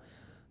about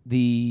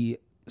the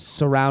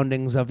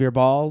surroundings of your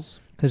balls.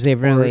 Because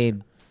they've really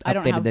I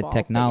don't updated have the balls,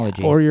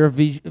 technology. Or your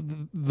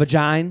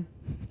vagina.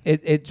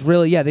 It's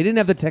really, they didn't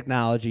have the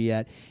technology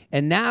yet.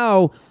 And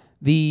now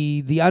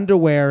the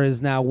underwear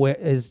is now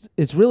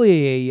it's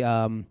really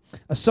a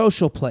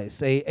social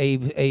place,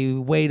 a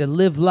way to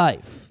live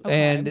life,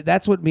 and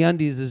that's what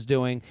MeUndies is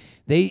doing.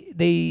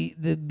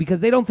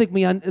 Because they don't think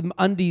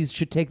MeUndies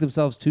should take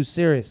themselves too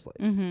seriously.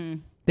 Mm-hmm.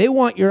 They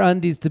want your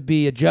undies to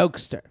be a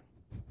jokester.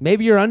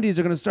 Maybe your undies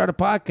are going to start a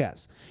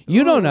podcast.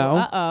 You don't know.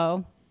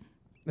 Uh-oh.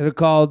 They're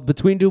called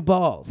Between Two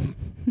Balls.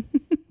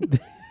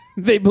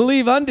 They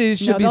believe undies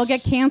should be... they'll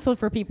get canceled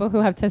for people who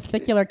have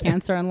testicular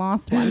cancer and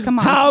lost one. Come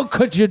on. How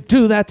could you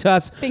do that to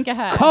us? Think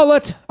ahead. Call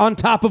it On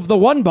Top of the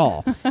One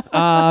Ball.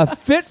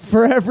 Fit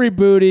for every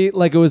booty,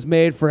 like it was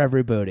made for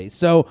every booty.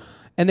 So,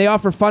 and they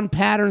offer fun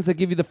patterns that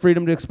give you the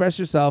freedom to express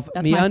yourself.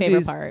 That's my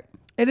favorite part.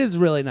 It is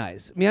really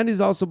nice. MeUndies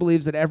also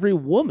believes that every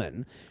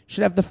woman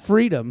should have the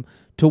freedom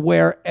to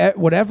wear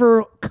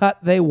whatever cut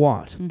they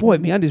want. Mm-hmm. Boy,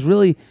 MeUndies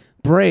really...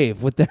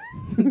 brave with their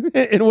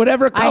in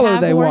whatever color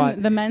they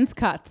want. The men's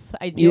cuts.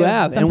 I do. You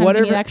have, sometimes and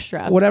whatever you need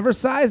extra. Whatever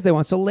size they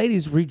want. So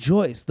ladies,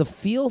 rejoice. The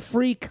Feel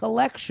Free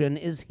collection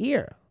is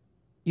here.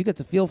 You get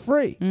to feel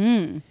free.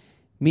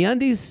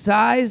 MeUndies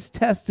size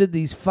tested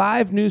these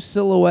 5 new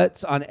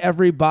silhouettes on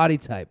every body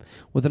type.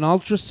 With an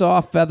ultra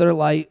soft feather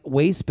light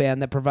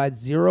waistband that provides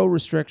zero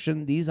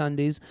restriction, these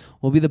undies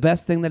will be the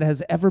best thing that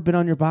has ever been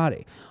on your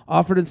body.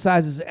 Offered in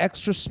sizes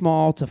extra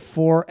small to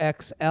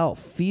 4XL.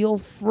 Feel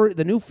Free.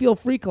 The new Feel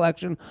Free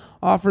collection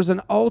offers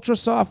an ultra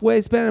soft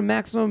waistband and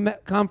maximum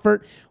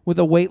comfort with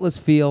a weightless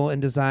feel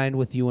and designed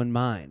with you in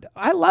mind.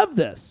 I love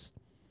this.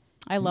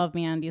 I love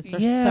MeUndies.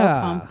 They're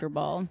so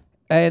comfortable.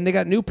 And they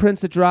got new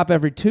prints that drop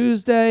every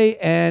Tuesday.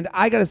 And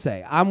I got to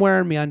say, I'm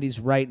wearing MeUndies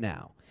right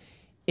now.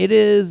 I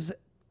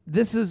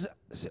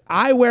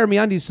wear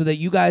MeUndies so that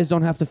you guys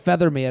don't have to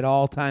feather me at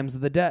all times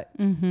of the day.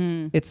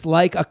 Mm-hmm. It's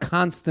like a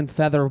constant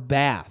feather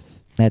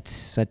bath. That's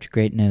such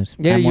great news.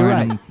 Yeah, I'm you're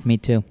wearing right. them. Me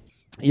too.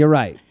 You're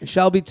right.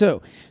 Shelby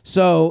too.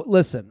 So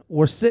listen,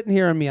 we're sitting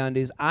here in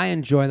MeUndies. I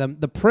enjoy them.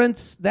 The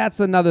prints, that's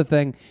another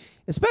thing.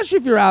 Especially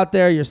if you're out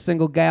there, you're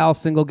single gal,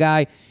 single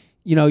guy,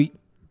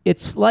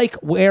 it's like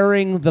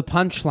wearing the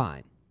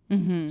punchline.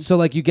 Mm-hmm. So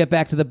like you get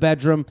back to the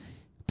bedroom,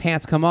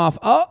 pants come off.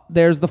 Oh,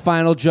 there's the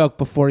final joke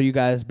before you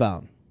guys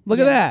bone. Look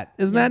at that.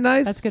 Isn't that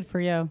nice? That's good for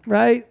you.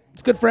 Right?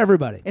 It's good for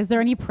everybody. Is there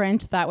any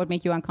print that would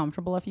make you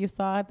uncomfortable if you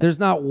saw it? There's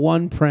not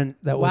one print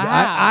that would.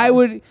 Wow. I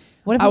would.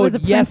 What if I it was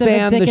would a print yes of a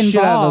and dick the and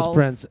shit out of those balls?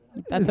 prints.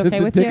 That's okay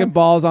the with dick you? and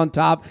balls on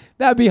top.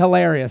 That'd be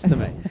hilarious to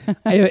me.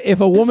 If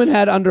a woman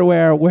had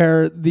underwear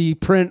where the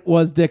print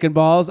was dick and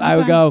balls, I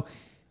would go,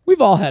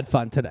 we've all had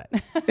fun today.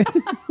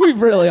 We've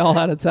really all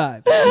had a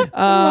time.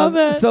 Love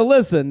it. So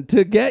listen,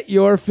 to get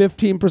your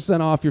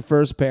 15% off your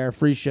first pair,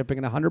 free shipping,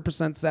 and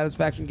 100%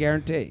 satisfaction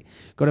guarantee,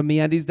 go to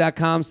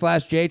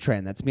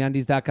MeUndies.com/JTrain. That's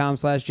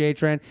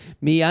MeUndies.com/JTrain.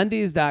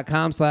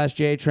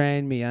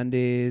 MeUndies.com/JTrain.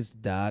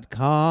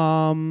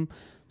 MeUndies.com/JTrain.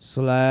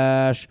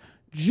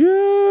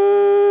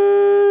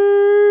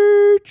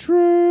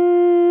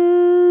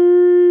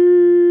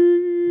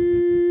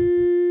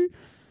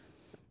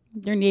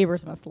 Your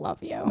neighbors must love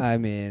you. I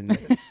mean,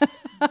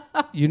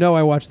 you know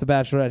I watch The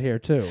Bachelorette here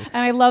too.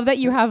 And I love that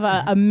you have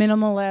a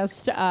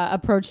minimalist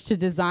approach to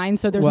design.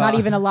 So there's not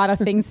even a lot of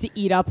things to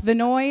eat up the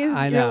noise.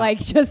 I know. You're like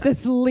just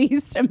this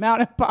least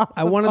amount of possible.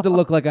 I wanted to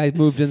look like I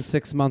moved in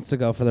 6 months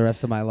ago for the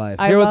rest of my life.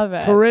 I Here love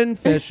with it. Corinne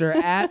Fisher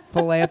at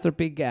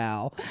Philanthropy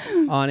Gal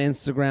on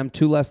Instagram.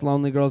 2 Less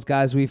Lonely Girls,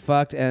 Guys We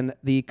Fucked, and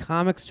the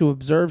Comics to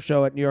Observe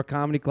show at New York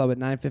Comedy Club at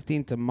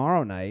 9:15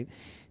 tomorrow night.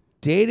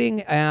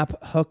 Dating app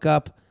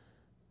hookup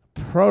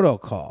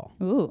protocol.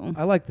 Ooh.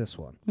 I like this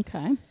one.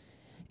 Okay.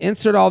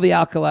 Insert all the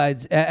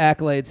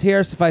accolades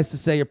here. Suffice to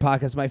say, your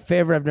podcast is my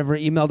favorite. I've never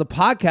emailed a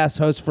podcast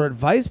host for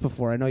advice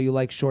before. I know you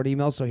like short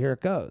emails, so here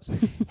it goes.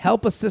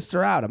 Help a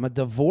sister out. I'm a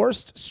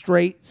divorced,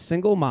 straight,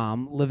 single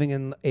mom living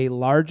in a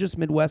largest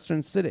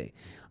Midwestern city.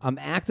 I'm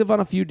active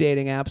on a few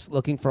dating apps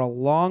looking for a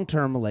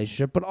long-term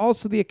relationship, but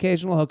also the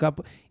occasional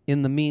hookup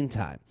in the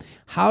meantime.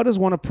 How does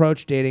one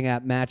approach dating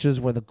app matches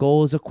where the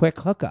goal is a quick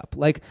hookup?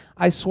 Like,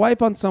 I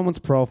swipe on someone's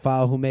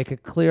profile who make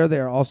it clear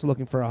they are also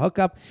looking for a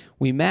hookup.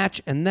 We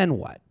match, and then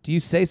what? Do you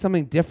say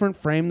something different,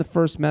 frame the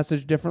first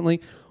message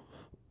differently?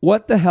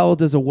 What the hell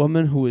does a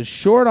woman who is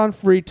short on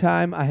free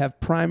time, I have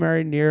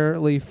primary,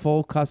 nearly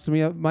full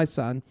custody of my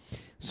son,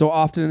 so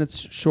often it's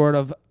short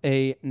of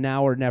a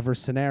now or never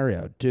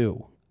scenario,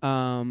 do?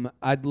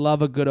 I'd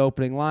love a good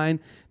opening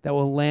line that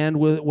will land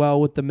well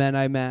with the men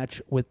I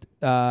match with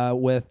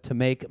to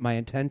make my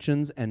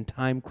intentions and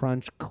time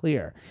crunch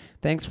clear.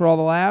 Thanks for all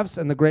the laughs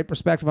and the great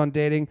perspective on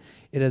dating.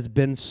 It has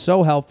been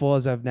so helpful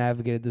as I've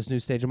navigated this new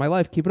stage of my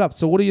life. Keep it up.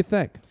 So what do you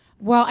think?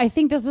 Well, I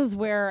think this is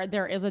where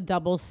there is a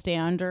double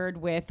standard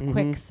with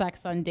quick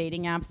sex on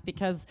dating apps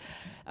because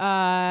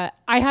I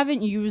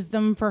haven't used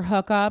them for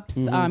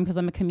hookups because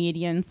I'm a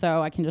comedian,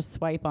 so I can just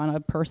swipe on a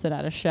person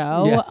at a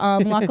show,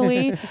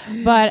 luckily.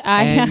 But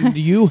And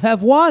you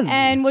have won.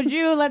 And would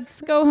you? Let's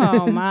go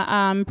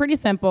home. Pretty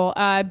simple.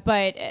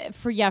 But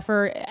for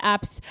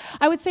apps,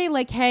 I would say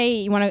like,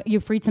 hey, you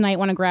free tonight?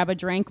 Want to grab a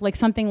drink? Like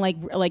something like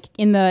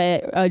in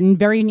the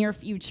very near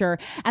future.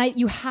 And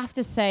you have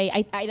to say,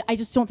 I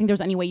just don't think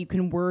there's any way you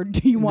can word.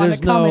 Do you want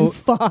to come and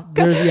fuck?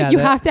 You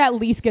have to at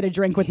least get a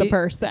drink with the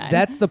person.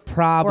 That's the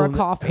problem. Or a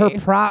coffee.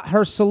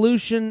 Her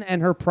solution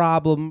and her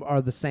problem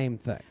are the same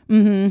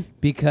thing.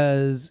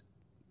 Because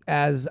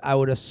as I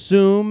would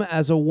assume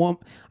as a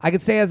woman, I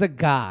could say as a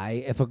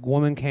guy, if a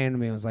woman came to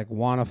me and was like,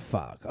 wanna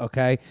fuck,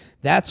 okay?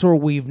 That's where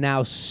we've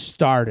now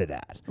started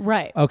at.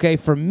 Right. Okay,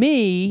 for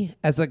me,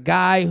 as a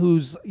guy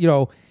who's,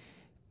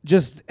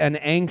 just an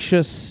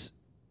anxious,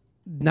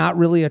 not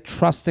really a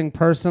trusting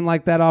person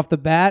like that off the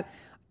bat,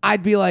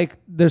 I'd be like,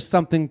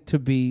 something's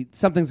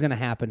going to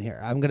happen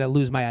here. I'm going to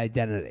lose my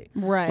identity.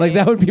 Right. Like,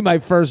 that would be my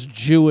first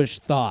Jewish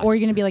thought. Or you're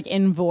going to be like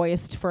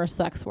invoiced for a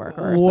sex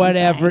worker or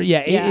whatever. something.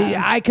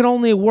 Yeah. I can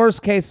only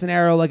worst case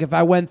scenario, like if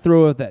I went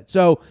through with it.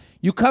 So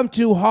you come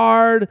too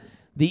hard,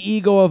 the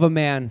ego of a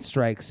man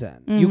strikes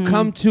in. You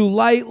come too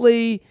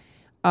lightly,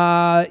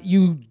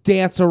 you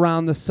dance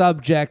around the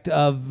subject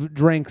of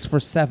drinks for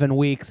 7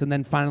 weeks, and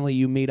then finally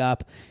you meet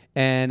up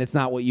and it's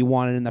not what you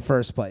wanted in the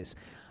first place.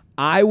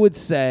 I would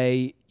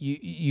say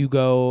you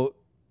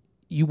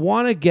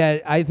want to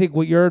get, I think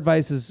what your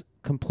advice is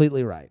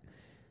completely right.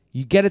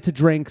 You get it to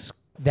drinks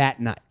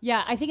that night.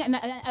 Yeah, I think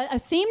a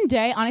same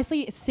day,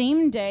 honestly,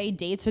 same day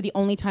dates are the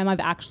only time I've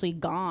actually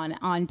gone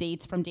on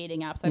dates from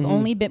dating apps. I've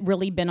only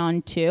really been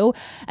on 2,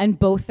 and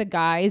both the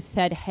guys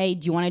said, hey,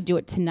 do you want to do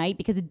it tonight?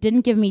 Because it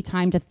didn't give me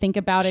time to think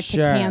about it, to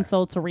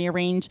cancel, to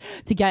rearrange,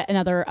 to get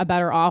a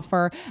better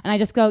offer. And I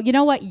just go, you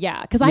know what?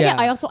 Yeah. Because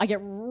I get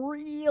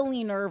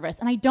really nervous,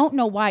 and I don't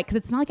know why, because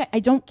it's not like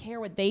I don't care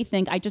what they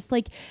think. I just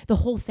like the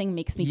whole thing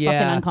makes me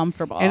fucking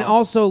uncomfortable. And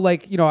also,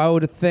 I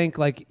would think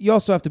you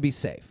also have to be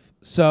safe.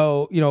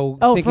 So,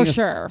 for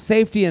sure.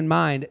 Safety in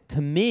mind, to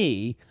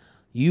me,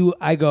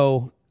 I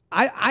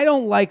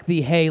don't like the,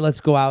 hey,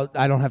 let's go out.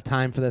 I don't have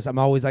time for this. I'm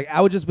always like, I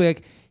would just be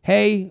like,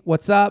 hey,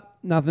 what's up?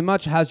 Nothing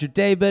much. How's your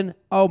day been?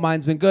 Oh,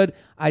 mine's been good.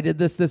 I did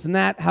this, and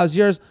that. How's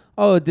yours?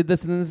 Oh, did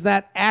this and this and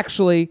that.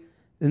 Actually,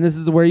 and this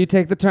is where you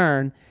take the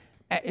turn.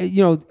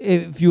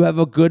 If you have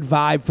a good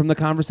vibe from the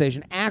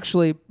conversation,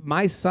 actually,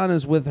 my son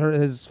is with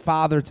his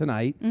father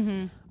tonight.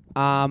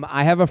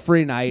 I have a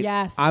free night.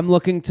 Yes. I'm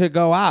looking to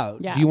go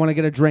out. Yeah. Do you want to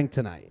get a drink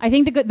tonight? I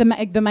think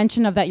the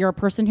mention of that you're a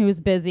person who's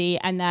busy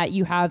and that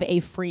you have a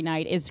free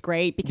night is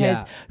great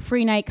because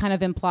free night kind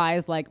of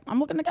implies like, I'm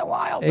looking to get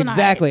wild tonight.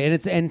 Exactly.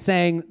 And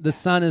saying the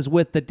son is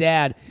with the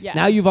dad. Yeah.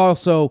 Now you've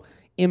also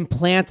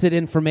implanted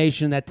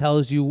information that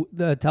tells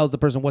the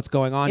person what's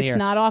going on here. It's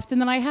not often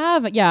that I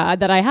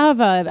have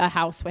a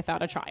house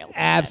without a child.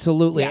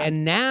 Absolutely. Yeah.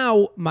 And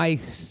now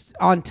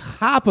on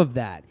top of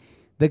that,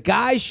 the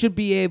guy should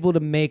be able to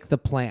make the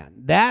plan.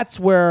 That's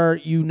where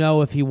you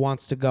know if he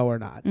wants to go or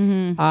not.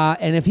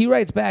 And if he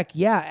writes back,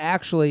 yeah,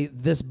 actually,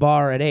 this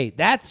bar at 8,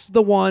 that's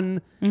the one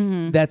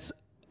that's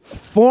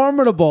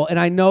formidable. And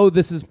I know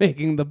this is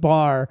making the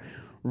bar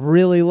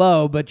really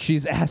low, but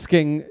she's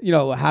asking,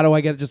 how do I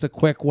get just a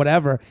quick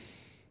whatever?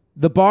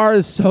 The bar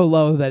is so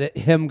low that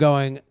him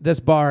going, this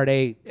bar at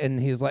 8, and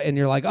he's like, and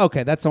you're like,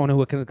 okay, that's someone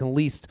who can at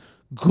least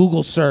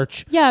Google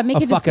search make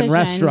a fucking decision.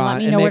 restaurant Let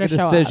me and know make where a to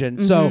show up. decision.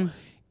 So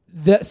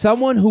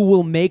someone who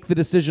will make the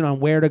decision on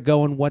where to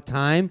go and what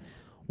time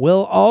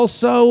will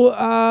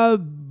also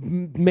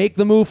make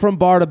the move from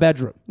bar to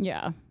bedroom.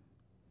 Yeah.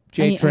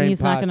 JTrain and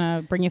he's not going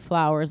to bring you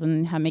flowers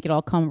and make it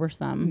all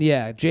cumbersome.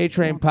 Yeah,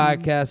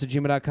 JTrainPodcast at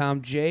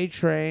gmail.com,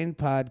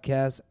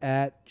 JTrainPodcast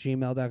at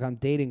gmail.com.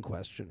 Dating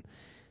question.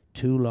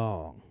 Too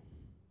long.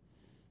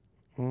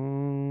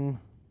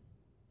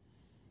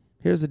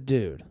 Here's a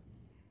dude.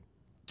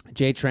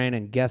 JTrain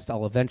and guest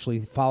I'll eventually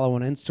follow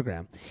on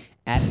Instagram.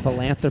 At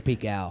Philanthropy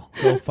Gal.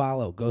 Go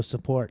follow. Go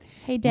support.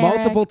 Hey, Derek.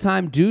 Multiple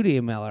time duty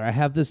emailer. I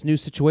have this new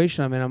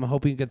situation I'm in. I'm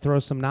hoping you could throw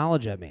some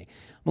knowledge at me.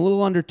 I'm a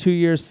little under 2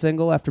 years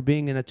single after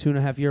being in a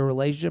 2.5-year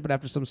relationship, but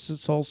after some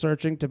soul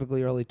searching,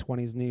 typically early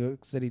 20s New York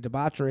City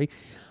debauchery,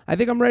 I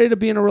think I'm ready to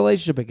be in a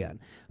relationship again.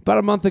 About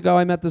a month ago,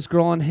 I met this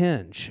girl on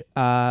Hinge.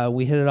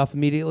 We hit it off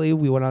immediately.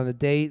 We went on a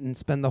date and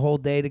spent the whole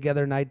day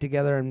together, night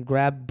together, and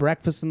grabbed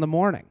breakfast in the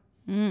morning.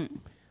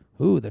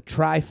 Ooh, the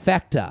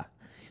trifecta.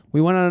 We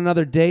went on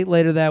another date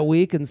later that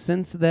week, and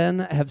since then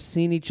have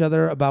seen each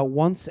other about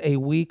once a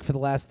week for the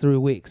last 3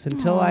 weeks.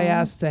 Until I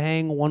asked to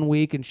hang 1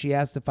 week, and she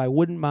asked if I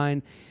wouldn't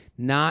mind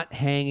not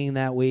hanging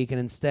that week and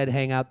instead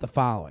hang out the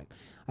following.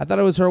 I thought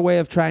it was her way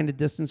of trying to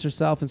distance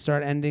herself and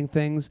start ending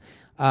things,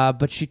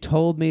 but she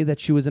told me that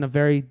she was in a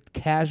very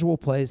casual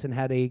place and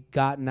had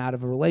gotten out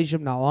of a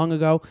relationship not long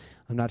ago.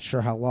 I'm not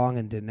sure how long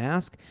and didn't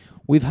ask.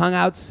 We've hung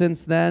out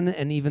since then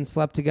and even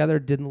slept together.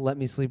 Didn't let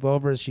me sleep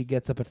over as she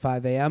gets up at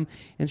 5 a.m.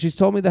 And she's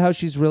told me how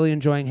she's really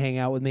enjoying hanging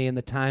out with me and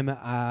the time,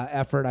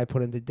 effort I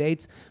put into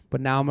dates.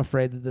 But now I'm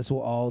afraid that this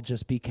will all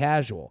just be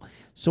casual.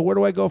 So where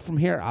do I go from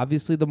here?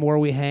 Obviously, the more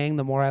we hang,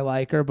 the more I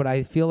like her. But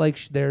I feel like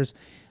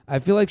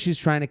she's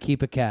trying to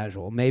keep it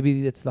casual.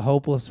 Maybe it's the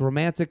hopeless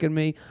romantic in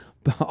me.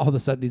 But all of a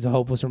sudden, he's a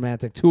hopeless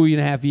romantic.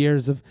 2.5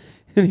 years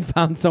and he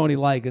found someone he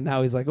liked, and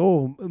now he's like,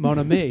 oh, mon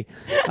ami.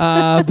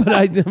 But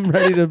I'm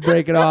ready to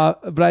break it off.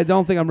 But I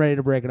don't think I'm ready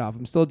to break it off.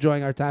 I'm still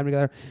enjoying our time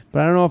together.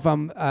 But I don't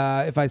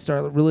know if I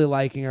start really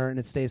liking her and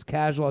it stays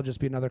casual, I'll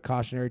just be another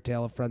cautionary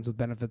tale of friends with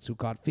benefits who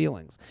caught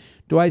feelings.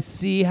 Do I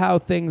see how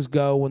things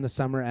go when the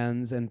summer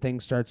ends and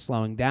things start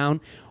slowing down?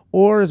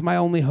 Or is my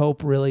only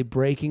hope really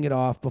breaking it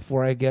off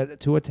before I get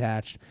too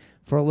attached?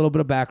 For a little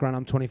bit of background,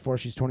 I'm 24,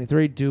 she's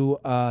 23. Do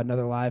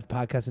another live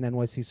podcast in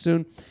NYC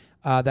soon.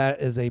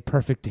 That is a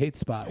perfect date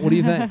spot. What do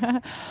you think?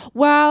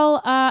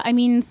 Well, I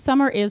mean,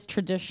 summer is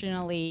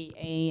traditionally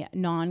a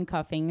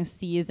non-cuffing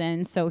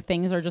season, so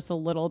things are just a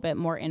little bit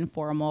more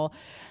informal.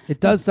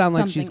 It does sound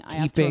like she's I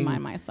have to keeping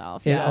remind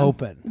myself. it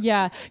open.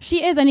 Yeah,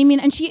 she is,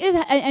 and she is,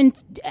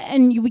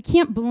 and we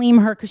can't blame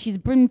her because she's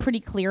been pretty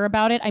clear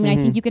about it. I mean,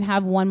 I think you can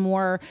have one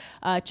more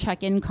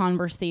check-in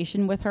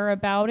conversation with her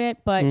about it,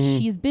 but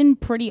she's been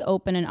pretty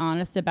open and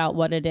honest about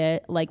what it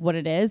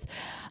is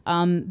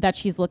that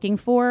she's looking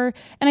for.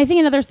 And I think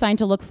another sign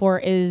to look for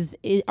is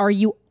are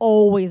you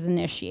always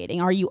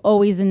initiating? Are you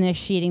always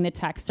initiating the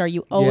text? Are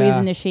you always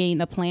initiating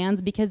the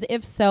plans? Because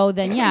if so,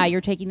 then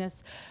you're taking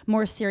this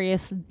more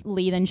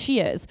seriously than she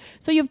is.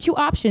 So you have two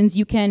options.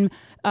 You can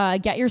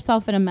get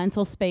yourself in a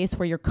mental space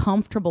where you're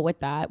comfortable with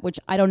that, which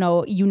I don't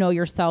know, you know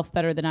yourself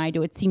better than I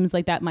do. It seems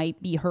like that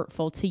might be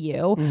hurtful to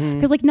you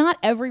because like not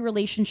every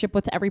relationship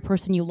with every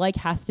person you like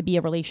has to be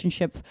a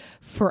relationship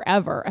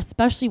forever,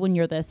 especially when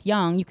you're this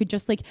young. You could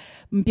just like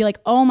be like,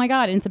 oh my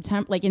God, in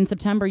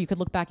September, you could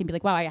look back and be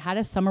like, wow, I had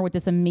a summer with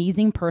this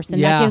amazing person.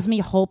 Yeah. That gives me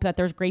hope that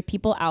there's great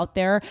people out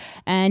there.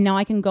 And now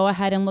I can go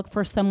ahead and look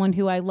for someone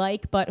who I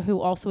like, but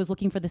who also is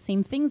looking for the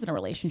same things in a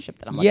relationship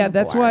that I'm looking for. Yeah,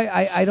 that's why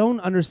I don't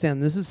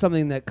understand. This is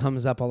something that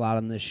comes up a lot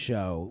on this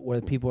show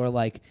where people are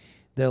like,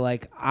 they're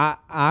like,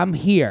 I'm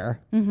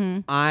here.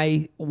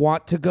 I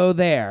want to go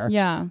there.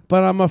 Yeah.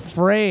 But I'm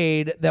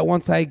afraid that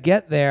once I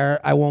get there,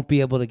 I won't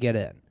be able to get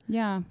in.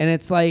 Yeah. And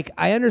it's like,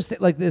 I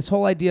understand like this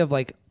whole idea of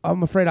like,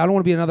 I'm afraid I don't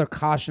want to be another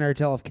cautionary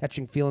tale of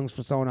catching feelings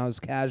for someone I was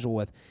casual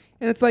with.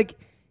 And it's like,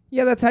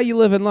 yeah, that's how you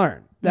live and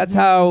learn. That's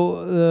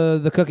how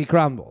the cookie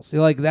crumbles.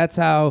 You're like, that's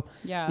how,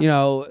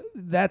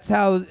 that's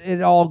how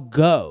it all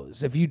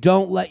goes. If you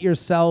don't let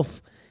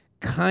yourself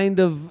kind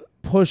of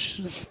push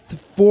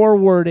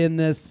forward in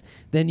this,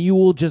 then you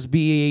will just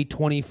be a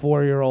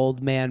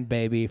 24-year-old man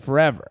baby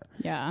forever.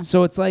 Yeah.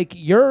 So it's like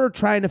you're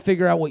trying to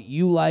figure out what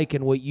you like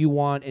and what you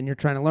want, and you're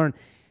trying to learn.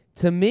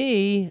 To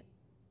me,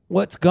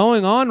 what's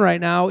going on right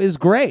now is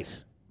great.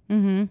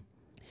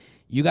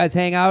 You guys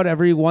hang out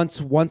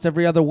once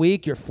every other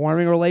week. You're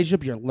forming a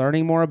relationship. You're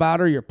learning more about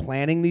her. You're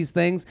planning these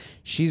things.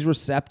 She's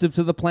receptive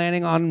to the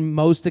planning on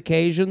most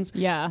occasions.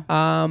 Yeah.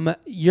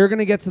 You're going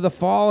to get to the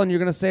fall, and you're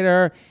going to say to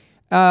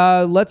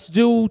her, let's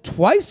do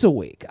twice a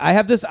week. I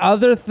have this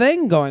other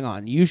thing going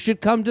on. You should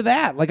come to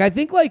that. Like, I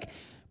think like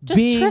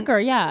just trick her,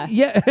 yeah.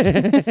 Yeah.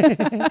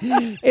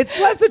 It's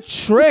less a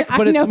trick,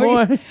 but it's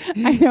more.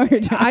 I know what you're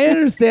doing. I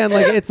understand.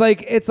 Like, it's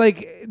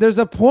like there's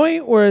a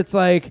point where it's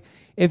like,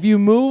 if you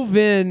move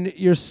in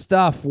your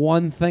stuff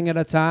one thing at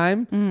a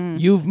time,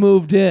 you've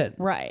moved in.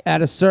 Right.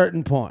 At a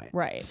certain point.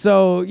 Right.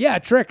 So yeah,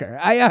 trick her.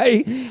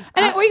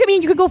 Or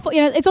you could go full,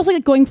 it's also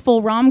like going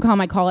full rom-com,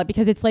 I call it,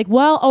 because it's like,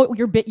 well,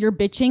 you're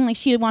bitching, like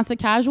she wants a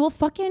casual,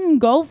 fucking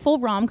go full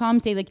rom-com,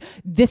 say like,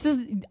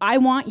 I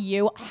want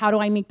you, how do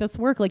I make this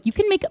work? Like you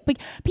can make, like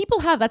people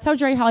that's how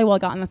Jerry Halliwell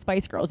got in the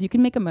Spice Girls. You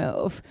can make a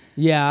move.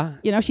 Yeah.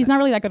 She's not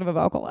really that good of a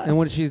vocalist. And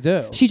what did she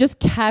do? She just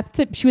kept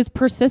it. She was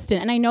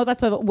persistent. And I know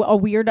that's a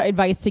weird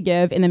advice to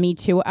give in the Me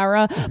Too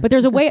era, but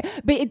there's a way,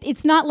 but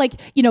it's not like,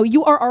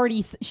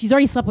 she's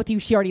already slept with you.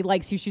 She already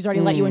likes you. She's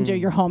already let you into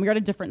your home. You're at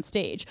a different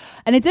stage.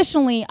 And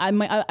additionally,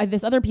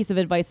 this other piece of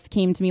advice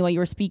came to me while you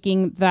were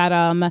speaking that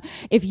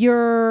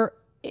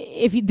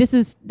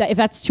if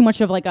that's too much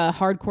of like a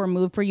hardcore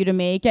move for you to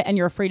make and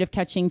you're afraid of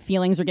catching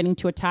feelings or getting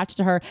too attached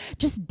to her,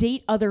 just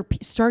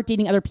start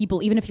dating other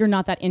people, even if you're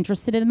not that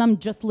interested in them,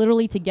 just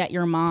literally to get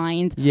your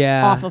mind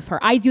off of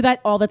her. I do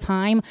that all the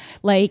time.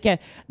 Like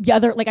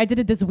I did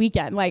it this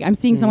weekend. Like I'm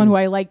seeing someone who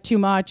I like too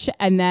much.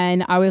 And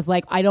then I was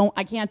like, I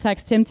can't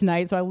text him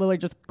tonight. So I literally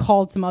just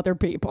called some other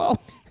people.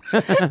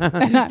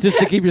 Just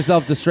to keep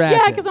yourself distracted.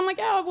 Yeah, because I'm like,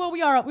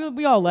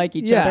 we all like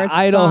each other. It's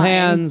idle fine.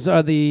 hands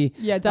are the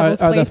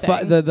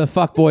the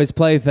fuck boys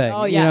plaything.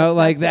 Oh yeah,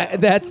 like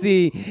that. That's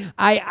the.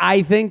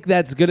 I think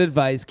that's good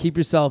advice. Keep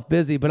yourself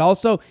busy, but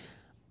also,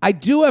 I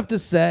do have to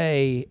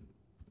say,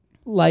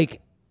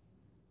 like,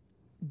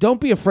 don't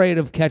be afraid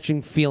of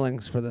catching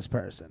feelings for this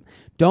person.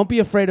 Don't be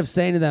afraid of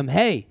saying to them,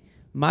 "Hey,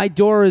 my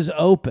door is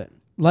open."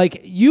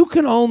 Like you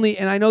can only,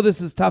 and I know this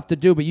is tough to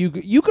do, but you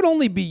can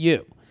only be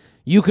you.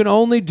 You can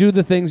only do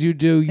the things you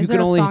do. Is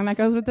there a song that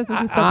goes with this?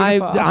 This is so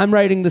beautiful. I'm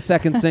writing the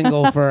second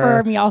single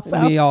for me also.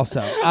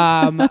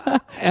 I'm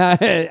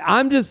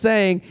just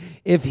saying,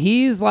 if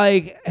he's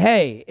like,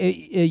 hey,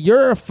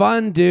 you're a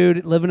fun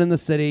dude living in the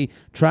city,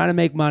 trying to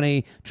make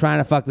money, trying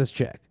to fuck this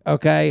chick,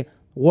 okay?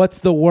 What's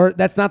the worst?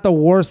 That's not the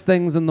worst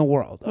things in the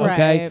world,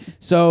 okay? Right.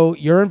 So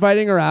you're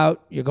inviting her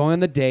out, you're going on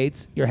the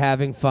dates, you're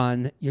having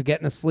fun, you're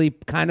getting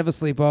kind of a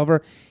sleepover,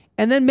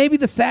 and then maybe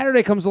the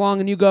Saturday comes along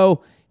and you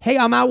go, hey,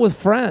 I'm out with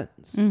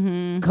friends.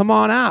 Come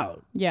on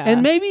out. Yeah.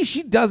 And maybe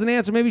she doesn't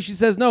answer. Maybe she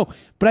says no.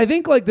 But I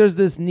think like there's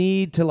this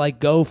need to like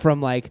go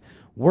from like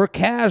we're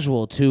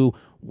casual to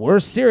we're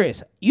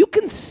serious. You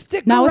can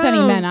stick Not around. with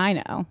any men I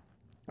know.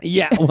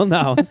 Yeah. Well,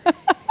 no.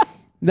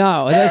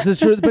 No, that's the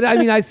truth. But I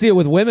mean, I see it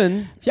with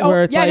women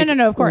where it's like,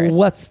 no, of course.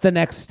 What's the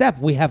next step?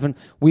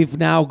 We've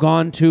now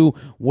gone to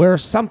where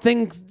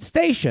something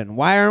station.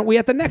 Why aren't we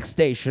at the next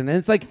station? And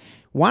it's like,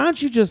 why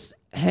don't you just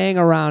hang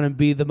around and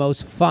be the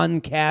most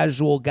fun,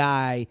 casual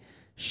guy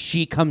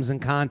she comes in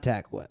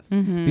contact with?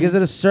 Because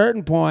at a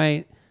certain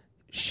point,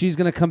 she's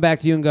going to come back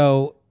to you and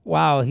go,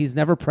 wow, he's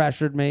never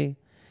pressured me.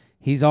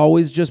 He's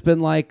always just been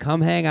like,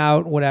 come hang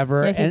out,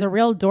 whatever. Yeah, he's a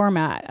real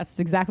doormat. That's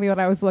exactly what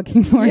I was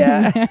looking for.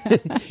 Yeah.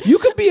 You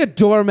could be a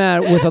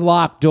doormat with a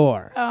locked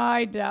door.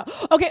 I know.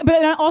 Okay,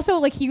 but also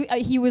like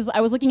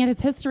I was looking at his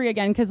history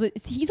again because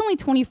he's only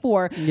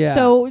 24. Yeah.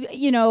 So,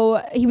 he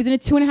was in a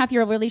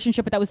 2.5-year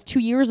relationship, but that was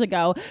 2 years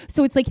ago.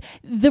 So it's like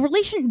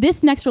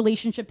this next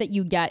relationship that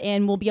you get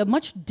in will be a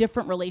much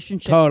different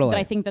relationship. Totally. Than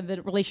I think that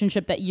the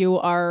relationship that you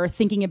are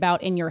thinking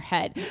about in your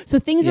head. So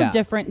things are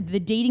different. The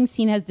dating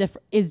scene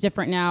is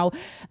different now.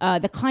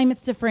 The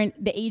climate's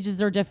different. The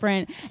ages are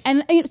different.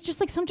 And it's just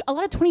like a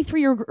lot of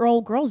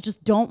 23-year-old girls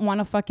just don't want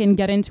to fucking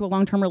get into a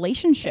long-term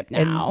relationship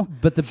now.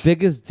 But the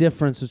biggest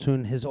difference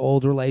between his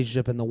old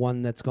relationship and the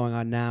one that's going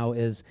on now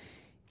is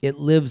it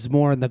lives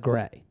more in the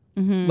gray.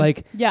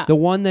 Like the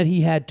one that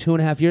he had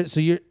 2.5 years. So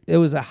it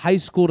was a high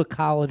school to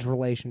college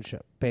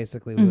relationship,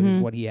 basically,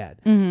 is what he had.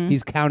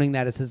 He's counting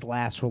that as his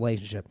last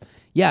relationship.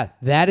 Yeah,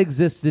 that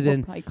existed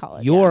in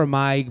you're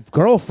my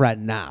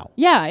girlfriend now.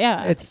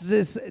 Yeah. It's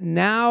just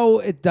now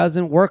it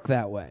doesn't work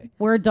that way.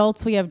 We're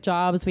adults. We have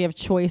jobs. We have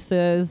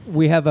choices.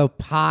 We have a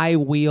pie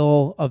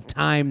wheel of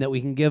time that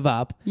we can give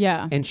up.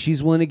 Yeah. And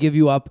she's willing to give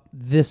you up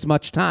this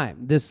much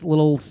time, this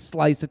little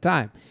slice of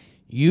time.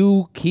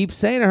 You keep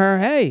saying to her,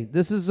 "Hey,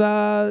 this is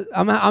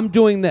I'm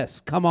doing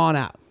this. Come on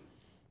out."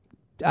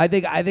 I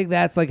think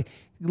that's like,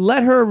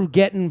 let her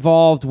get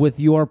involved with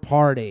your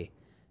party,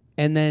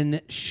 and then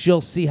she'll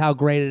see how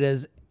great it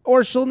is,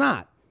 or she'll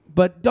not.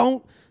 But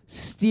don't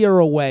steer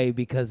away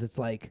because it's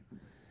like.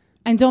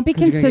 And don't be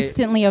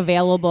consistently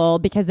available,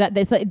 because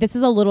this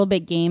is a little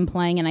bit game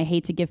playing, and I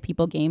hate to give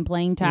people game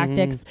playing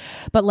tactics,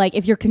 but like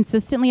if you're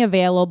consistently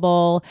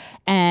available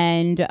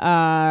and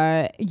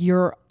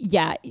you're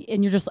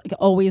just like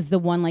always the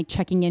one like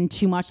checking in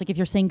too much, like if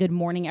you're saying good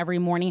morning every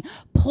morning,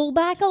 pull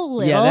back a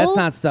little. Yeah, that's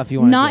not stuff you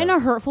want to do. Not in a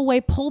hurtful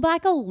way. Pull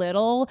back a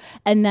little,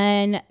 and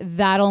then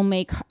that'll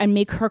make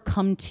her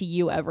come to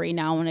you every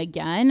now and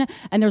again.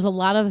 And there's a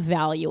lot of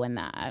value in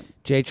that.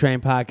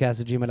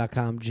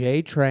 JTrainPodcast@gmail.com.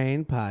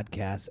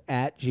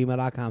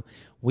 JTrainPodcast@gmail.com.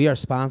 We are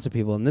sponsored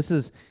people, and this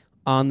is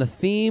on the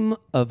theme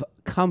of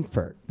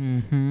comfort.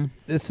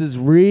 This is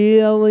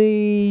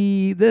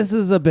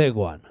a big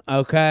one,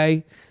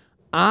 okay?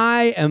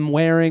 I am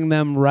wearing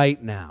them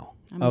right now.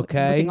 I'm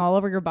okay? looking all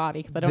over your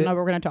body because I don't know what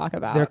we're going to talk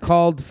about. They're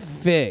called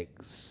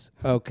figs,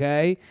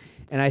 okay?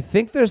 And I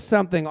think there's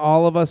something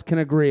all of us can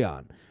agree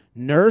on.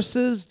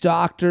 Nurses,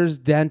 doctors,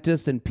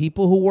 dentists, and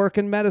people who work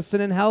in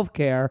medicine and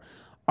healthcare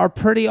are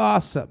pretty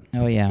awesome.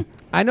 Oh, yeah.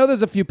 I know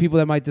there's a few people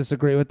that might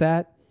disagree with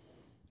that.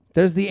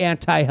 There's the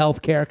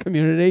anti-healthcare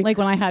community. Like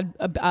when I had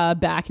a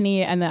back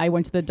knee and then I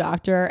went to the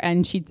doctor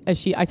and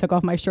I took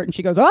off my shirt and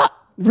she goes, "Oh,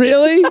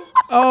 really?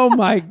 Oh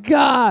my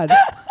God.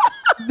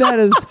 That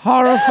is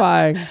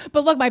horrifying.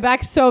 but look, my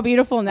back's so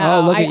beautiful now."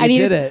 Oh, look, you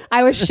did it.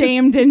 I was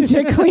shamed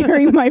into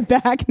clearing my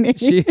back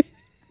knee.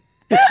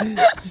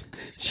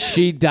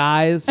 She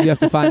dies. You have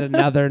to find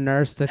another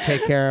nurse to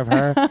take care of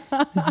her.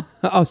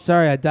 Oh,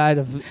 sorry, I died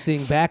of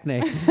seeing back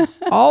knee.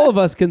 All of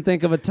us can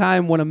think of a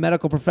time when a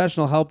medical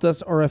professional helped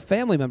us or a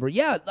family member.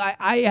 Yeah,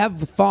 I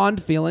have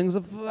fond feelings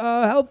of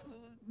health,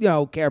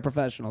 care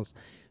professionals.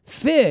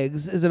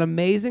 Figs is an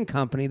amazing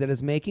company that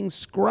is making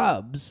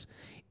scrubs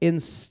in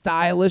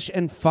stylish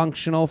and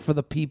functional for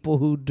the people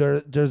who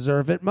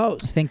deserve it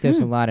most. I think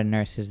there's a lot of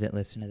nurses that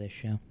listen to this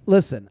show.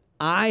 Listen,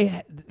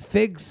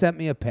 Figs sent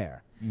me a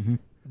pair. Mm-hmm.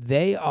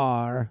 They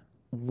are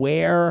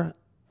wear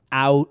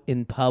out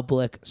in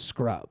public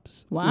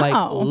scrubs. Wow.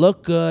 Like,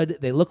 look good.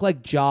 They look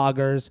like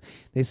joggers.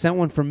 They sent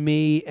one for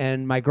me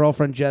and my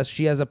girlfriend Jess.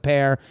 She has a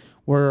pair.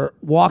 We're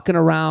walking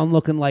around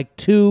looking like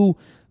two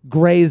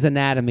Grey's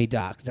Anatomy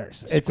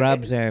doctors.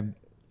 Scrubs are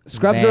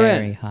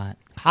very in.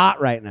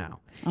 Hot right now.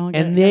 Oh,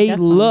 and they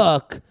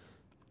look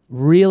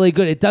really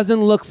good. It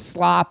doesn't look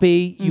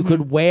sloppy. You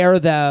could wear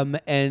them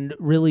and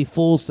really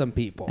fool some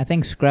people. I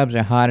think scrubs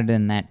are hotter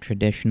than that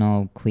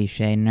traditional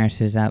cliche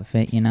nurse's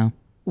outfit,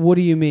 What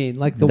do you mean?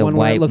 Like the one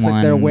where it white looks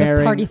like they're one.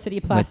 wearing... Party City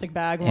plastic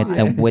bag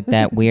one. With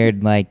that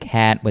weird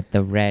hat with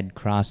the red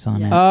cross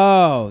on it.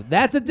 Oh,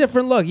 that's a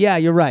different look. Yeah,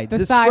 you're right.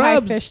 The thigh-high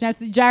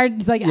fishnets.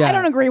 Jared's like, Yeah. I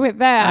don't agree with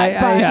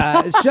that.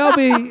 Yeah,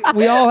 Shelby,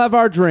 we all have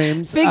our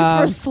dreams. Figs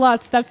for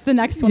sluts. That's the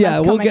next one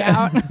that's coming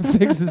out.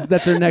 Figs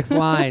that's their next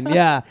line.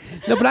 Yeah.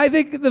 No, but I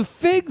think the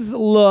Figs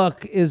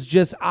look is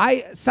just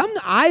I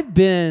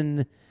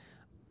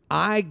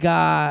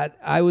got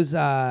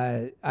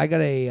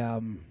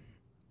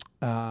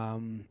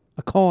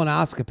a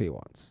colonoscopy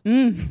once.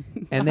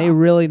 And they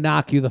really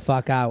knock you the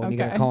fuck out when you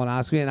get a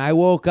colonoscopy. And I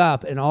woke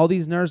up and all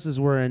these nurses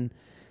were in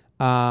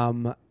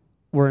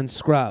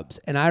scrubs.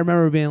 And I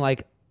remember being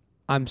like,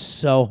 I'm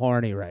so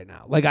horny right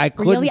now. Like I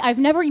couldn't. Really? I've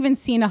never even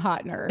seen a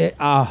hot nurse.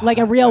 Like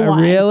a real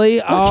one.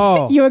 Really?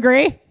 Oh. You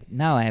agree?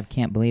 No, I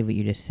can't believe what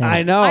you just said.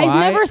 I know.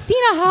 I've never seen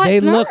a hot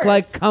They nurse. look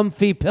like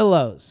comfy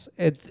pillows.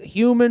 It's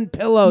human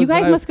pillows. You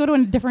guys must go to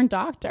a different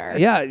doctor.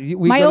 Yeah.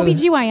 My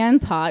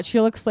OBGYN's hot. She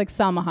looks like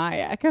Salma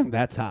Hayek.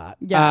 That's hot.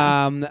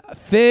 Yeah.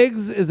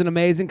 Figs is an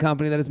amazing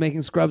company that is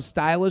making scrubs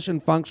stylish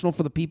and functional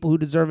for the people who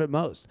deserve it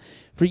most.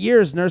 For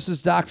years,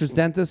 nurses, doctors,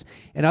 dentists,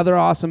 and other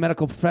awesome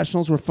medical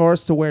professionals were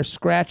forced to wear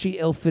scratchy,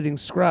 ill-fitting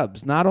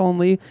scrubs. Not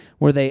only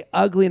were they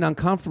ugly and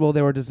uncomfortable,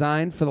 they were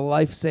designed for the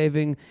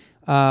life-saving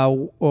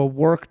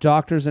work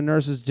doctors and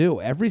nurses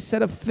do. Every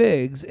set of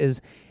Figs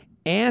is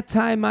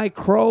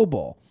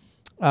antimicrobial.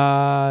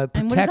 And what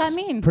does that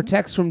mean?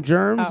 Protects from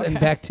germs and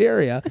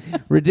bacteria,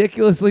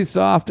 ridiculously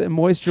soft and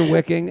moisture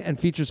wicking, and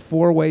features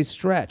 4-way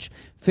stretch.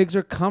 Figs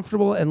are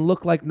comfortable and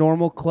look like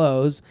normal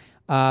clothes.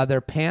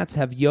 Their pants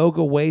have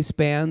yoga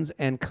waistbands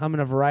and come in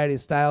a variety of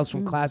styles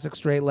from classic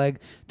straight leg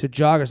to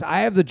joggers.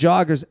 I have the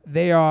joggers.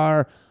 They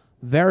are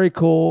very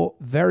cool,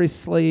 very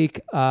sleek.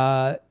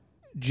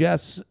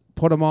 Jess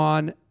put them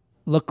on,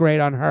 look great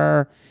on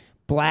her.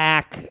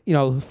 Black,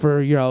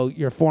 for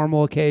your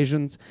formal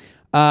occasions.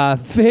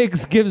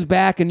 Figs gives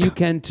back, and you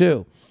can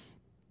too.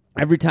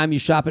 Every time you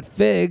shop at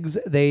Figs,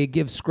 they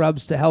give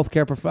scrubs to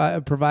healthcare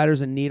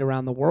providers in need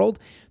around the world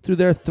through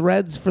their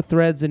Threads for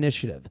Threads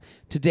initiative.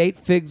 To date,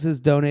 Figs has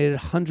donated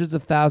hundreds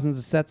of thousands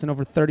of sets in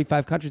over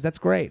 35 countries. That's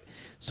great.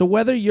 So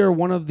whether you're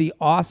one of the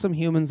awesome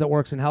humans that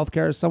works in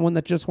healthcare or someone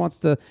that just wants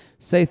to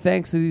say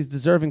thanks to these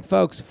deserving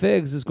folks,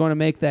 Figs is going to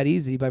make that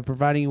easy by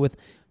providing you with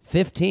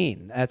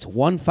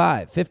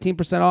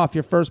 15% off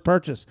your first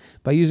purchase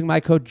by using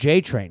my code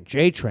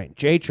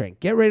JTRAIN.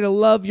 Get ready to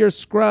love your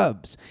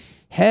scrubs.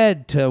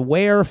 Head to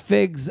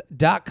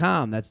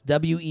wearfigs.com. That's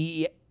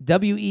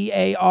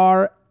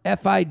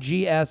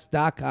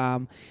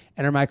WEARFIGS.com.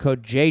 Enter my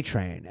code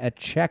JTRAIN at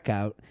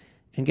checkout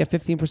and get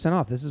 15%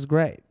 off. This is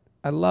great.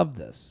 I love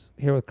this.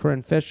 Here with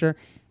Corinne Fisher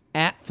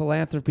at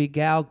Philanthropy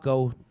Gal.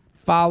 Go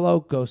follow,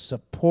 go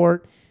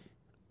support.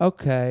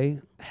 Okay.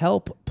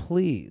 Help,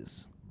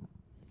 please.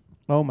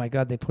 Oh my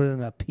God, they put it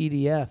in a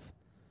PDF.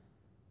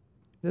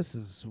 This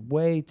is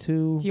way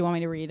too... Do you want me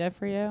to read it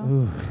for you?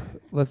 Ooh,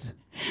 let's...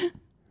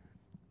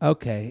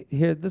 Okay,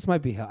 here, this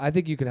might be... I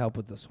think you can help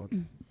with this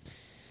one.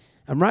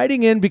 I'm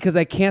writing in because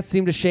I can't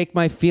seem to shake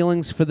my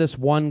feelings for this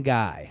one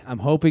guy. I'm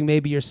hoping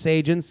maybe your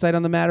sage insight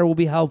on the matter will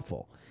be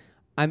helpful.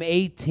 I'm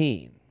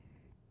 18,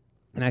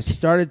 and I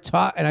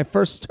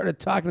first started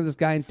talking to this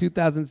guy in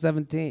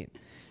 2017.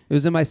 It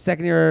was in my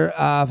second year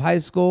of high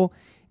school,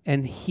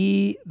 and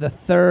he the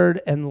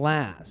third and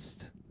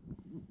last.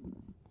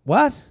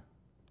 What?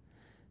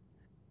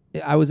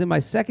 I was in my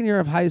second year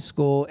of high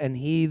school, and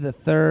he the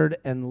third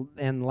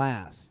and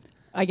last.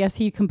 I guess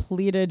he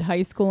completed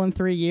high school in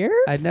 3 years?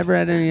 I'd never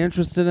had any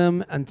interest in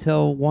him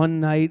until one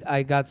night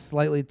I got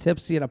slightly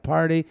tipsy at a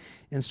party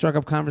and struck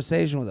up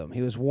conversation with him.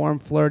 He was warm,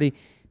 flirty.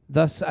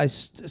 Thus, I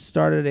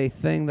started a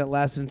thing that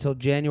lasted until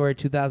January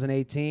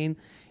 2018.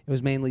 It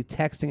was mainly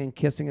texting and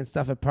kissing and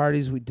stuff at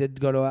parties. We did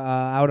go to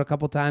out a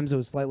couple times. It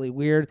was slightly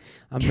weird.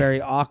 I'm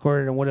very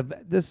awkward and would have.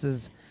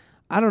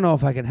 I don't know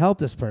if I can help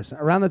this person.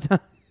 Around the time.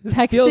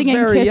 Texting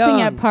and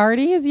kissing at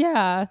parties?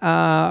 Yeah.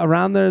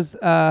 Around there's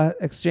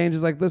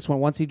exchanges like this one.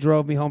 Once he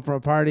drove me home from a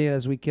party, and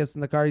as we kissed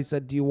in the car, he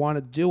said, "Do you want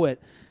to do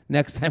it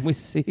next time we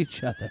see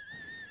each other?"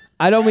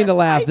 I don't mean to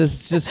laugh.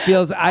 This just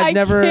feels... I've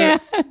never...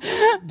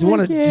 Do you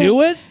want to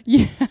do it?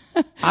 Yeah.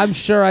 I'm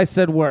sure I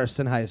said worse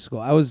in high school.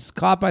 I was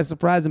caught by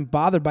surprise and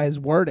bothered by his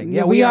wording.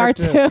 Yeah, we are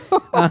too.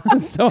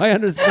 So I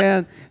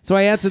understand. So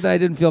I answered that I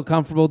didn't feel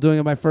comfortable doing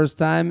it my first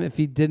time if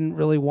he didn't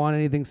really want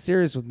anything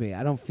serious with me.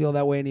 I don't feel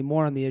that way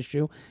anymore on the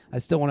issue. I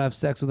still want to have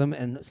sex with him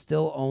and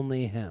still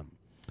only him.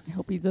 I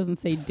hope he doesn't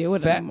say do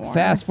it anymore.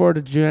 Fast forward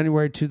to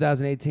January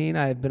 2018.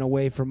 I have been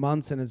away for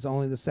months, and it's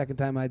only the second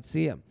time I'd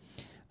seen him.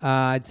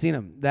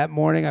 That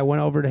morning. I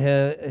went over to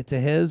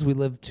his. We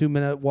lived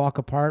 2-minute walk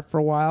apart for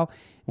a while,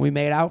 and we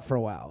made out for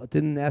a while. It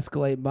didn't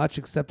escalate much,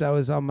 except I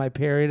was on my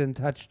period and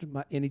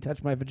he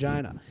touched my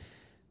vagina.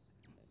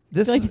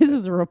 I feel like this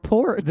is a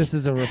report. This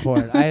is a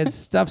report. I had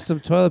stuffed some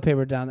toilet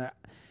paper down there.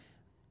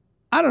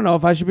 I don't know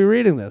if I should be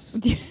reading this.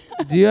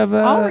 Do you have a...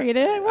 I'll read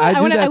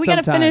it. We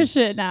got to finish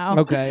it now.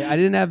 Okay. I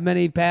didn't have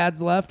many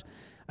pads left.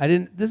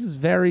 This is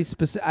very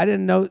specific. I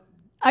didn't know...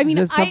 I mean,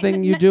 is this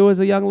something you do as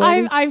a young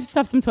lady? I've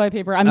stuffed some toilet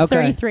paper. I'm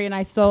 33, and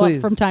I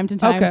still, from time to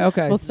time,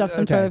 will stuff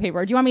some toilet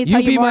paper. Do you want me to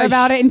tell you more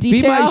about it in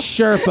detail? Be my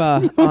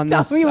Sherpa on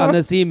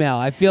this email.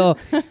 I feel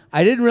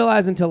I didn't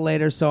realize until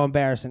later. So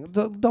embarrassing.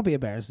 Don't be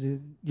embarrassed.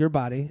 Your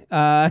body.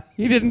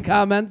 He didn't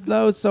comment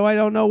though, so I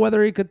don't know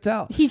whether he could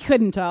tell. He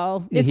couldn't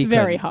tell. It's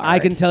very hard. I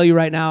can tell you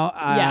right now.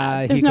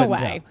 Yeah, there's no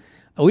way.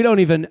 Tell. We don't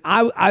even.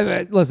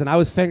 Listen. I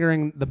was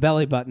fingering the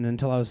belly button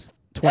until I was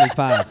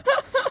 25.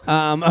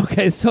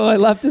 Okay, so I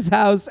left his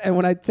house, and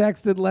when I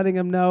texted letting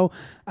him know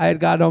I had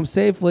got home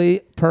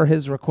safely, per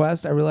his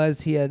request, I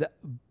realized he had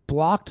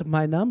blocked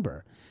my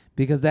number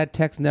because that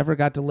text never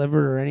got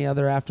delivered or any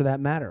other after that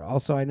matter.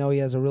 Also, I know he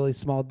has a really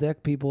small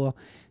dick. People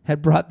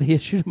had brought the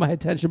issue to my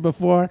attention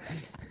before.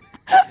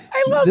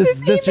 I love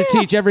this This should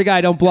teach every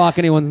guy, don't block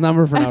anyone's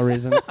number for no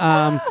reason.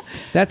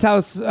 That's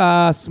how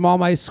small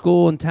my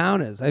school and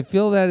town is. I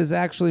feel that is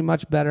actually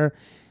much better.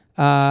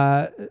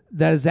 But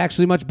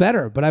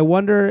I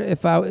wonder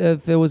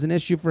if it was an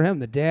issue for him.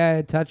 The day I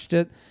had touched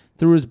it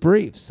through his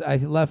briefs, I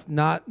left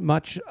not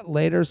much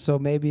later, so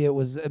maybe it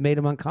made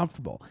him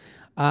uncomfortable.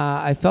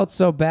 I felt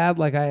so bad,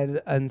 like I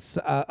had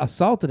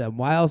assaulted him.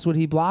 Why else would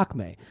he block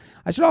me?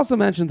 I should also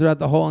mention throughout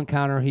the whole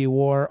encounter, he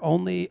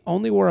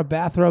only wore a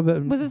bathrobe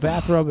and briefs.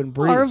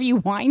 Harvey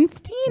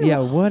Weinstein? Yeah,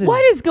 what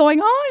is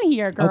going on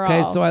here, girl?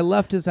 Okay, so I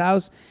left his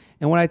house,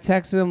 and when I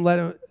texted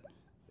him,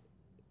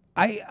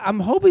 I'm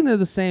hoping they're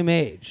the same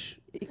age.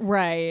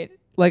 Right.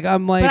 Like,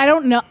 I'm like... But I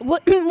don't know.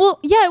 Well,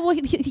 yeah,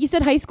 he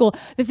said high school.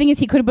 The thing is,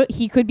 he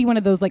could be one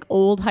of those, like,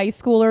 old high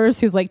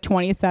schoolers who's, like,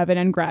 27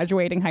 and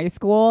graduating high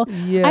school.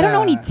 Yeah. I don't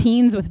know any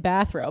teens with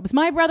bathrobes.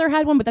 My brother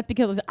had one, but that's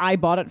because I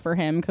bought it for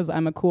him because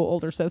I'm a cool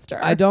older sister.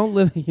 I don't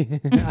live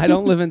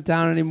in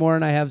town anymore,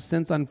 and I have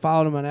since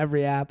unfollowed him on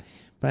every app,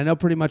 but I know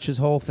pretty much his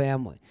whole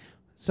family.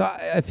 So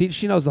if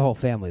she knows the whole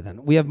family,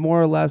 then we have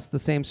more or less the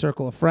same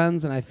circle of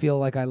friends, and I feel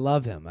like I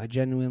love him. I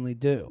genuinely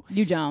do.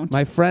 You don't.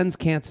 My friends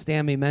can't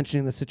stand me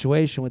mentioning the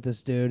situation with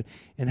this dude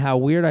and how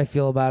weird I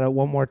feel about it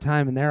one more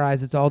time. In their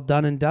eyes, it's all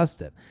done and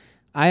dusted.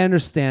 I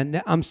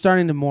understand. I'm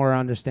starting to more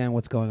understand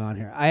what's going on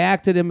here. I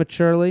acted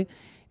immaturely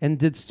and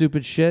did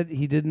stupid shit.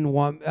 He didn't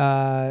want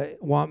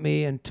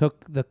me and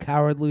took the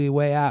cowardly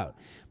way out.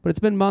 But it's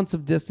been months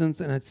of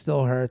distance, and it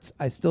still hurts.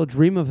 I still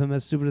dream of him,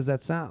 as stupid as that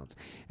sounds.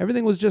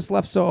 Everything was just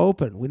left so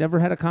open. We never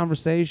had a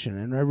conversation,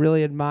 and I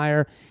really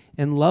admire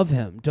and love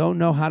him. Don't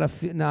know how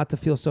to not to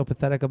feel so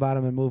pathetic about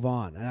him and move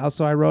on. And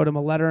also, I wrote him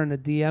a letter and a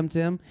DM to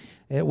him.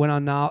 It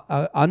went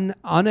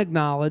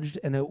unacknowledged,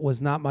 and it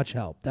was not much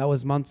help. That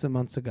was months and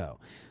months ago.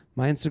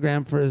 My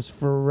Instagram is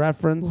for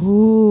reference.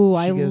 Ooh,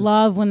 I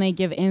love when they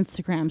give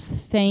Instagrams.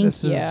 Thank you.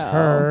 This is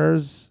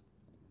hers.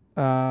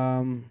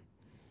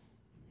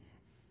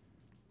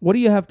 What do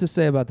you have to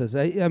say about this?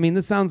 I mean,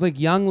 this sounds like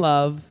young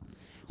love.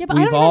 Yeah, but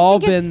We've I don't all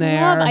even think been it's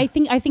there. love. I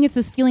think it's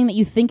this feeling that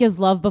you think is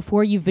love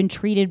before you've been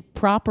treated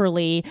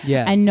properly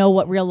and know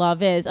what real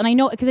love is. And I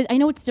know because I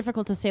know it's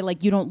difficult to say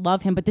like you don't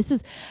love him, but this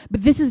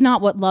is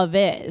not what love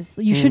is.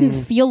 You shouldn't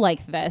feel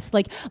like this.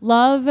 Like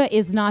love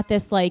is not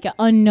this like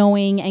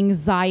unknowing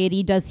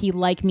anxiety. Does he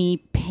like me?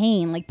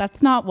 Pain. Like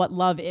that's not what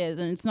love is,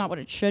 and it's not what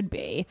it should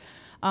be.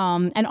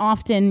 And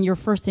often your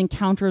first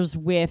encounters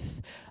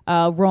with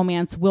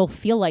romance will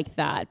feel like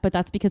that, but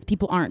that's because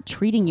people aren't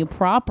treating you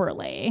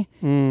properly.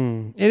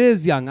 It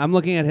is young. I'm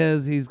looking at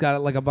his. He's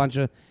got like a bunch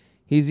of...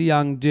 He's a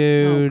young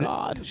dude. Oh,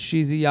 God.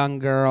 She's a young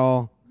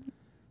girl.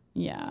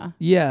 Yeah.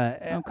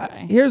 Yeah.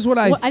 Okay. Here's what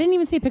I didn't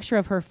even see a picture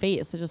of her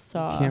face. I just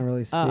saw. Can't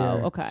really see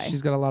her. Oh, okay.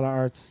 She's got a lot of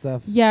art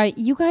stuff. Yeah,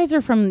 you guys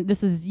are from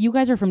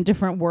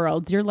different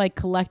worlds. You're like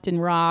collecting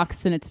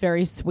rocks, and it's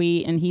very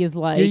sweet. And he is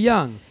like, You're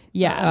young.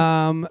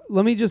 Yeah.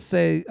 Let me just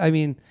say, I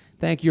mean,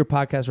 thank you, your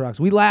podcast rocks.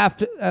 We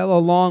laughed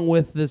along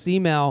with this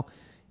email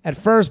at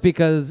first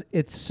because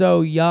it's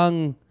so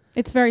young.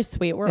 It's very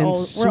sweet. We're and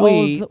old.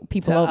 sweet We're old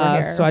people to over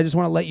us, here. So I just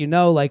want to let you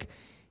know, like,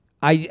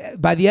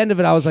 by the end of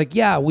it, I was like,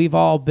 yeah, we've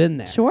all been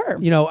there. Sure.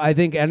 You know, I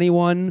think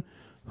anyone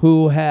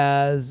who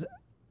has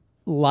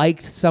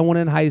liked someone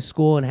in high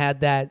school and had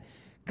that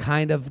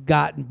kind of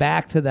gotten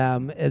back to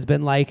them has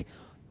been like,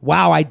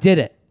 wow, I did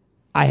it.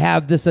 I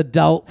have this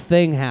adult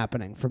thing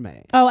happening for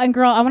me. Oh, and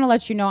girl, I want to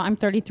let you know I'm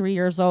 33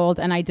 years old,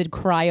 and I did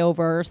cry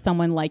over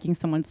someone liking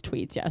someone's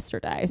tweets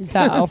yesterday.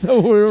 So,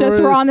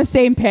 we're on the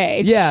same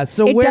page. Yeah,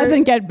 so it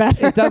doesn't get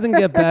better. It doesn't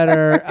get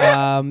better.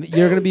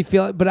 You're gonna be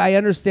feeling, but I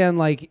understand.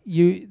 Like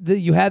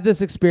you had this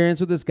experience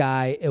with this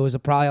guy. It was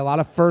probably a lot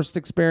of first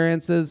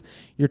experiences.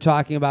 You're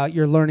talking about.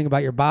 You're learning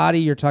about your body.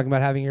 You're talking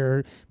about having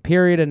your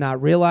period and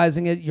not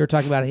realizing it. You're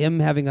talking about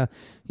him having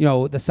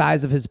the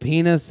size of his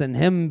penis and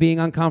him being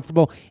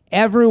uncomfortable.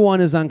 Everyone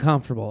is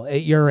uncomfortable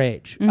at your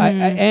age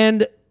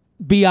and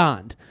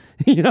beyond.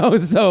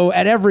 So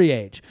at every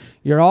age,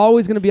 you're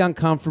always going to be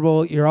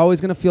uncomfortable. You're always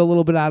going to feel a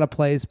little bit out of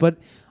place. But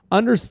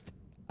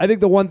I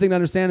think the one thing to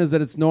understand is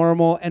that it's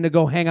normal, and to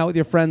go hang out with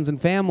your friends and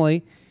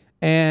family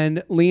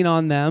and lean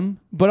on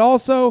them. But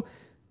also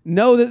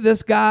know that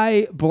this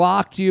guy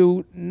blocked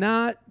you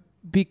not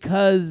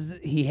because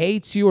he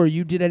hates you or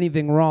you did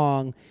anything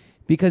wrong,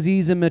 because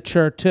he's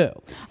immature too.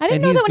 I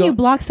didn't know that when you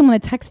block someone,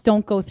 the texts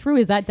don't go through.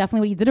 Is that definitely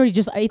what he did? Or I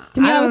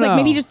was like,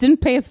 maybe he just didn't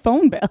pay his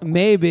phone bill.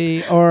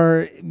 Maybe,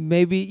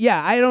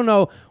 yeah, I don't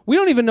know. We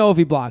don't even know if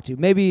he blocked you.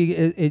 Maybe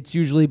it's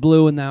usually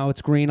blue and now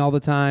it's green all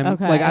the time.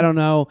 Okay. Like, I don't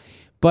know.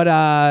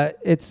 But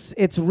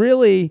it's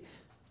really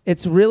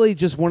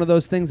just one of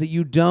those things that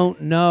you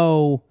don't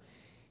know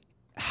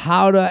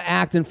how to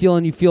act and feel,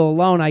 and you feel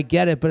alone. I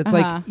get it. But it's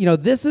like,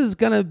 this is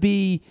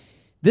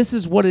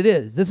what it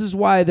is. This is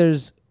why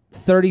there's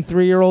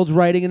 33-year-olds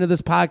writing into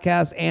this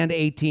podcast and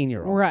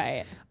 18-year-olds.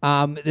 Right.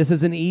 This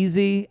isn't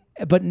easy,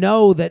 but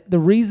know that the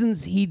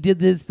reasons he did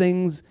these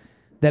things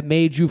that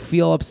made you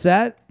feel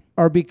upset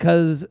are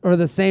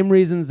the same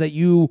reasons that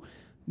you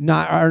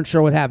aren't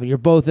sure what happened. You're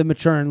both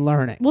immature and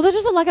learning. Well, there's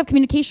just a lack of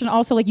communication.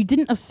 Also, like, you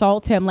didn't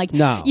assault him. Like,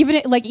 no. Even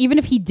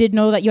if he did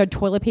know that you had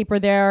toilet paper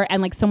there, and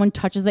like someone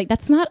touches, like,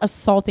 that's not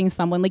assaulting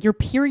someone. Like, your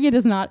period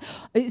is not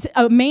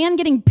a man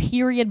getting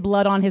period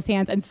blood on his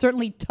hands, and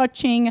certainly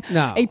touching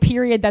a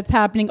period that's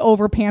happening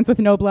over pants with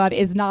no blood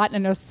is not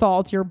an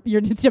assault. Your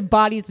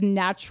body's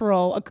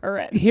natural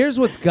occurrence. Here's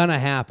what's gonna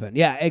happen.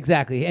 Yeah,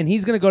 exactly. And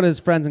he's gonna go to his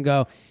friends and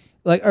go,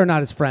 like, or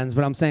not his friends,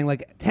 but I'm saying,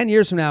 like, 10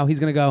 years from now, he's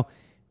gonna go,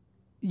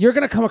 you're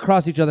going to come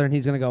across each other and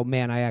he's going to go,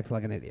 man, I act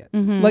like an idiot.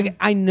 Mm-hmm. Like,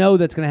 I know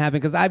that's going to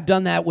happen because I've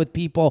done that with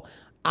people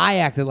I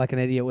acted like an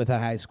idiot with at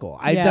high school.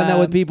 I've done that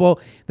with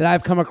people that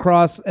I've come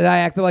across that I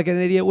acted like an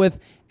idiot with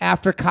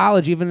after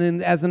college,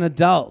 even as an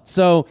adult.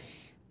 So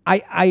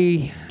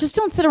I just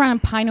don't sit around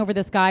and pine over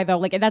this guy, though.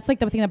 Like, that's like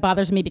the thing that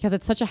bothers me, because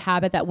it's such a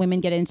habit that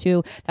women get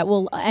into that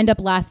will end up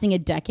lasting a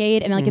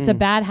decade. And like, it's a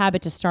bad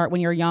habit to start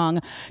when you're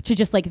young, to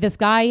just like, this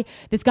guy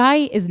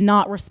is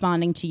not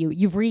responding to you.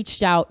 You've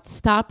reached out.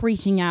 Stop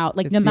reaching out.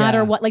 Like, no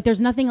matter what, like, there's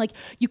nothing, like,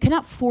 you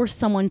cannot force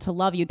someone to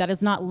love you. That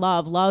is not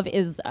love. Love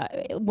is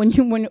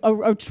when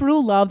a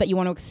true love that you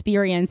want to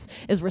experience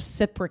is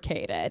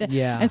reciprocated.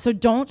 Yeah. And so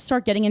don't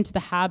start getting into the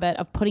habit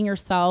of putting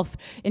yourself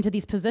into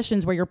these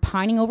positions where you're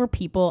pining over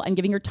people and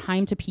giving your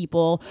time to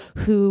people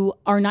who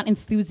are not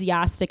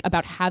enthusiastic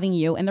about having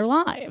you in their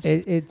lives.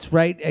 It's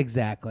right,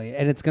 exactly.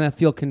 And it's going to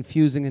feel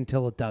confusing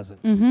until it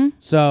doesn't. Mm-hmm.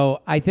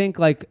 So I think,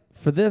 like,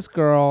 for this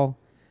girl,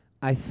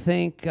 I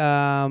think,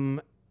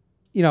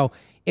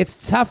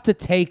 it's tough to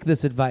take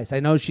this advice. I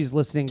know she's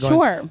listening going,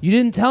 sure, you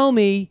didn't tell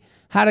me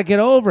how to get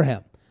over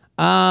him.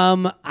 Do you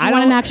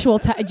want an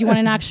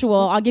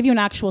actual? I'll give you an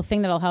actual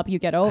thing that'll help you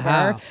get over.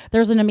 How?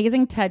 There's an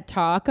amazing TED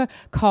Talk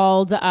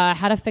called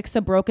 "How to Fix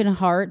a Broken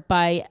Heart"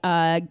 by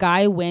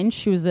Guy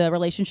Winch, who's a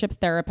relationship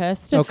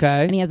therapist.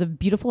 Okay, and he has a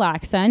beautiful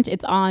accent.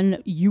 It's on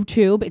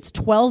YouTube. It's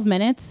 12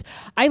 minutes.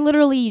 I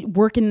literally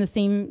work in the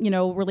same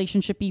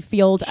relationshipy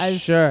field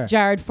as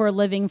Jared for a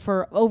living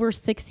for over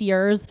 6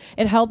 years.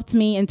 It helped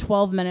me in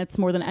 12 minutes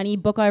more than any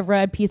book I've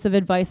read, piece of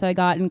advice I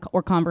got,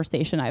 or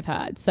conversation I've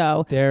had.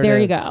 So there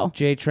you go.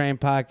 JTrainPodcast@gmail.com.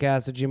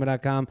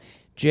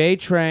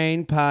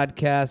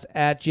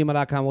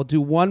 JTrainPodcast@gmail.com. We'll do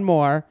one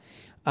more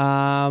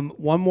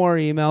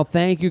email.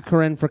 Thank you,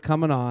 Corinne, for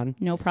coming on.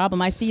 No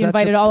problem. I see you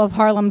invited all of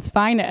Harlem's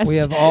finest. We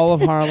have all of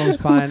Harlem's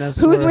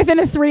finest. Who's within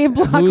a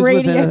 3-block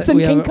radius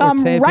and can come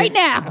right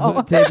now.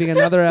 We're taping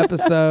another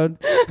episode.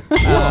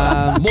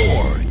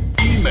 More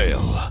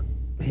email.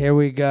 Here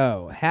we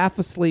go. Half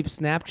asleep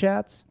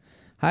Snapchats.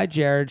 Hi,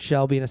 Jared,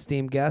 Shelby, an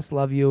esteemed guest.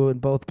 Love you in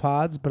both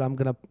pods, but I'm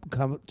going to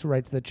come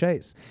right to the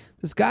chase.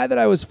 This guy that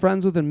I was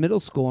friends with in middle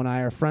school and I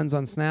are friends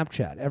on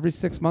Snapchat. Every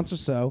 6 months or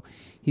so,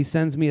 he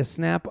sends me a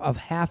snap of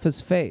half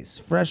his face,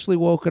 freshly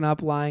woken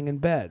up, lying in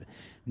bed.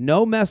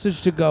 No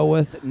message to go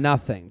with,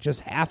 nothing.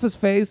 Just half his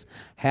face,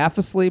 half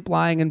asleep,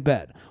 lying in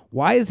bed.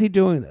 Why is he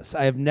doing this?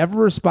 I have never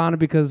responded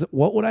because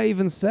what would I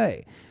even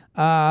say?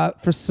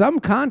 For some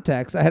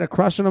context, I had a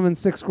crush on him in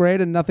 6th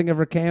grade and nothing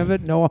ever came of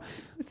it.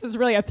 This is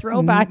really a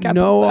throwback episode.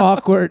 No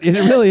awkward. It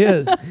really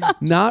is.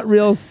 Not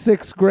real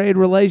 6th grade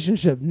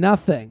relationship.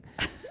 Nothing.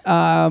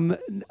 I'm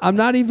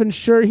not even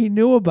sure he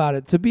knew about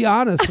it. To be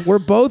honest, we're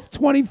both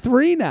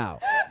 23 now.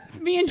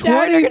 Me and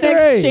Jared are going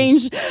to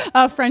exchange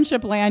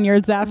friendship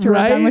lanyards after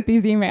we're done with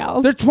these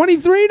emails. They're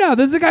 23 now.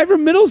 This is a guy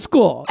from middle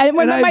school. And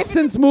I've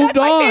since moved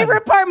on. My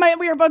favorite part,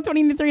 we were both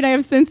 23 and I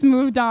have since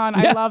moved on.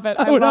 Yeah, I love it.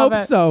 I would hope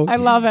so. I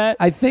love it.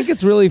 I think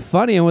it's really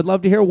funny and would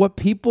love to hear what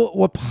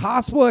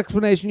possible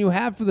explanation you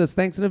have for this.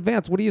 Thanks in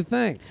advance. What do you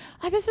think?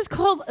 This is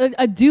called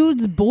a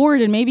dude's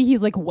bored and maybe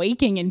he's like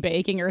waking and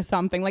baking or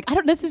something. Like,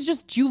 this is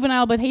just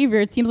juvenile behavior.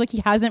 It seems like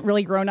he hasn't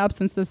really grown up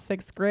since the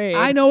 6th grade.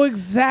 I know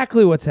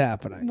exactly what's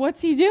happening.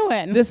 What's he doing?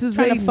 This is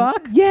trying to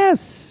fuck?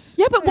 Yes.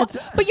 Yeah,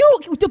 but you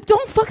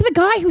don't fuck the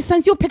guy who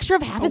sends you a picture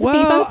of half his face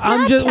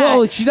on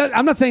Snapchat.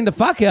 I'm not saying to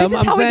fuck him. This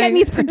is how we get in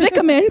these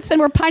predicaments, and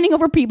we're pining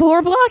over people who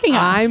are blocking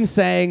us. I'm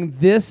saying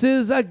this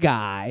is a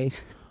guy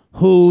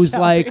who's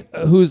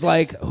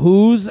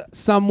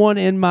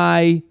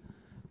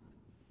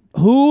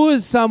who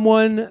is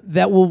someone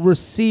that will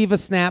receive a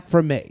snap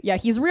from me. Yeah,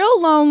 he's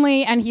real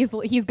lonely, and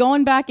he's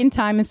going back in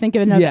time and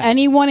thinking of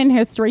anyone in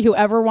history who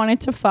ever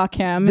wanted to fuck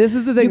him. This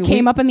is the thing. Who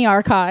came up in the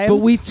archives.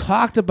 But we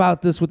talked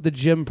about this with the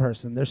gym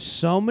person. There's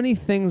so many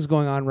things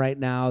going on right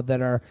now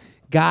that are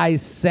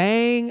guys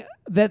saying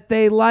that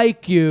they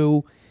like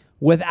you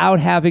without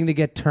having to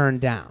get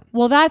turned down.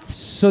 Well,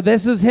 so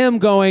this is him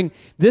going,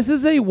 this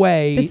is a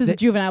way. This is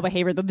juvenile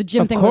behavior. The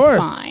gym thing was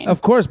fine.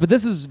 Of course, but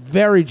this is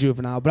very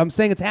juvenile. But I'm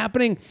saying it's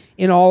happening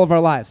in all of our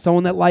lives.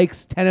 Someone that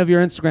likes 10 of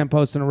your Instagram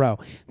posts in a row.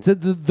 So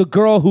the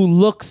girl who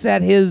looks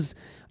at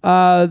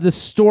the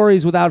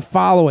stories without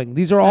following.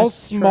 These are all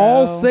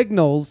small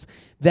signals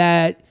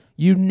that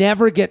you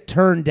never get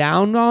turned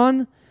down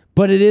on.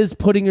 But it is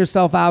putting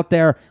yourself out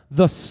there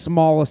the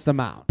smallest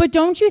amount. But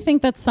don't you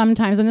think that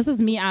sometimes, and this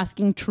is me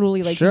asking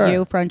truly like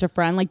you, friend to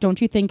friend, like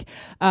don't you think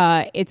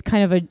it's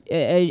kind of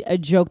a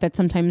joke that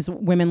sometimes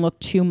women look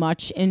too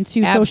much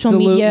into social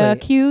media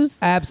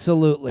cues?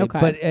 Absolutely. Okay.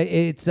 But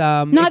it's...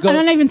 I'm not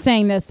even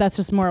saying this. That's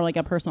just more like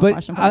a personal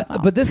question for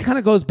myself. But this kind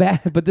of goes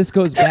back,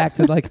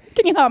 to like...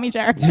 Can you help me,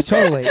 Jared?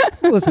 Totally.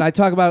 Listen, I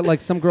talk about like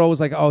some girl was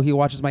like, oh, he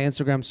watches my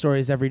Instagram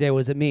stories every day.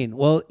 What does it mean?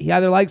 Well, he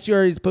either likes you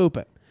or he's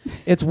pooping.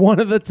 It's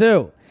one of the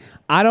two.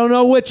 I don't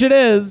know which it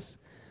is,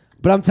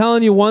 but I'm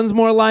telling you, one's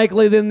more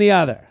likely than the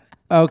other.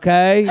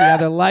 Okay? He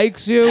either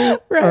likes you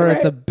or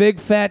it's a big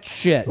fat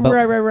shit.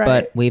 Right.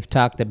 But we've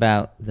talked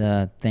about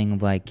the thing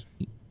of like,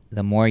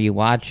 the more you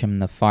watch them,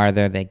 the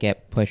farther they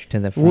get pushed to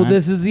the front. Well,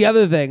 this is the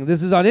other thing.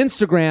 This is on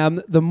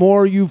Instagram. The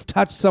more you've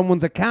touched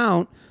someone's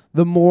account,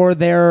 the more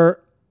their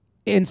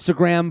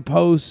Instagram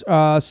posts,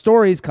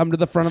 stories come to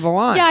the front of the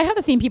line. Yeah, I have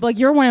the same people. Like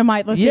you're one of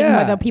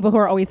the people who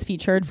are always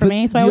featured for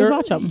me, so I always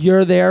watch them.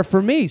 You're there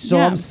for me, so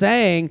I'm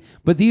saying.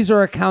 But these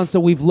are accounts that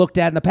we've looked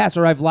at in the past,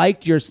 or I've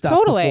liked your stuff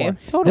before.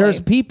 Totally.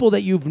 There's people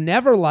that you've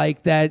never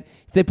liked that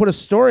if they put a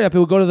story up, it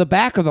would go to the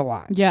back of the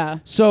line. Yeah.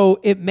 So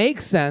it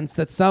makes sense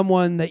that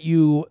someone that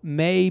you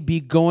may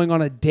be going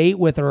on a date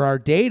with or are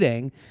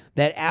dating,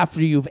 that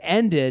after you've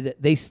ended,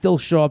 they still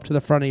show up to the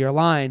front of your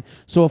line.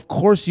 So, of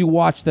course, you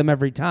watch them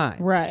every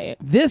time. Right.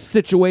 This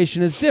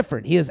situation is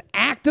different. He is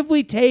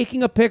actively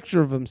taking a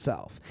picture of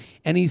himself,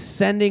 and he's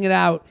sending it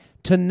out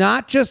to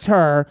not just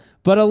her,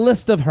 but a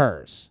list of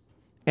hers.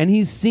 And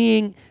he's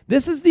seeing,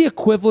 this is the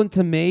equivalent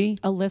to me.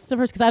 A list of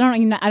hers? Because I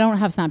don't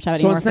have Snapchat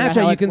anymore. So on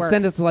Snapchat, you can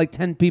send it to like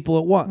 10 people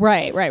at once.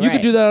 Right. You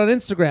could do that on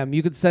Instagram.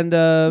 You could send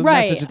a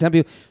message to 10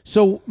 people.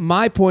 So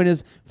my point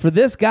is, for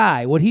this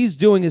guy, what he's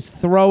doing is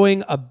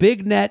throwing a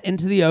big net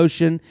into the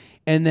ocean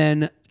and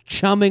then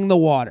chumming the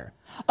water.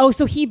 Oh,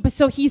 so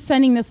he's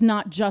sending this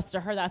not just to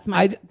her. That's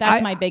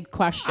my big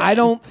question. I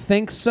don't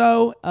think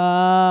so.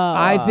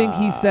 I think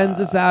he sends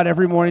this out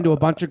every morning to a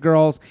bunch of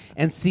girls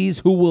and sees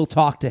who will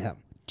talk to him.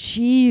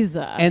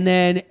 Jesus. And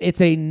then it's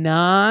a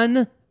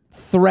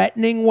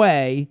non-threatening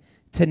way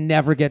to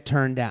never get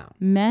turned down.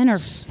 Men are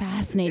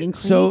fascinating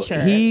creatures. So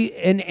he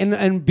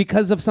and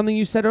because of something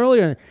you said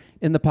earlier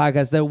in the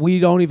podcast, that we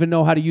don't even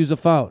know how to use a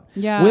phone.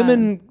 Yeah.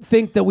 Women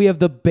think that we have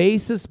the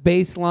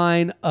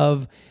baseline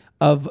of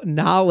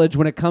knowledge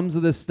when it comes to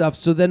this stuff.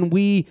 So then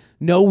we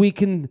know we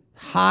can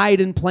hide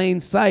in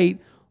plain sight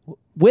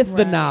with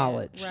the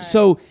knowledge. Right.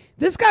 So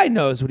This guy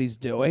knows what he's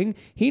doing.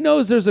 He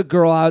knows there's a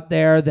girl out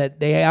there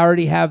that they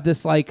already have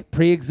this like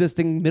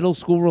pre-existing middle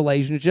school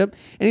relationship.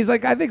 And he's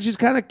like, I think she's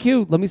kind of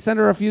cute. Let me send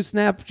her a few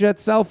Snapchat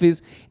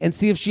selfies and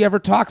see if she ever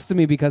talks to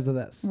me because of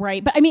this.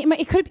 Right. But I mean,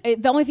 it could,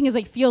 the only thing is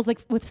like, feels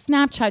like with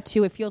Snapchat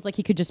too, it feels like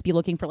he could just be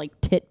looking for like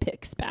tit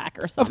pics back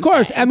or something. Of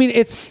course. I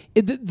mean,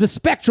 the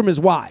spectrum is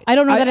wide. I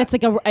don't know that it's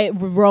like a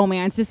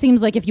romance. It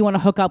seems like if you want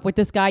to hook up with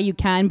this guy, you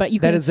can, but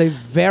you can. That is a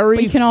very.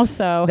 But you can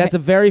also. That's a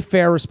very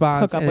fair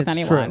response. Hook up with it's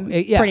anyone. True.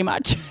 Yeah. Pretty much.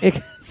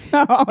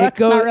 So it's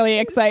not really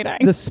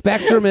exciting. The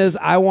spectrum is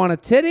I want a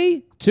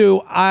titty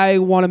to I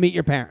want to meet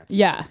your parents.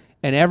 Yeah.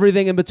 And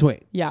everything in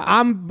between.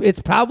 Yeah.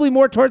 It's probably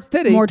more towards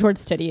titty. More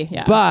towards titty,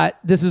 yeah. But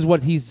this is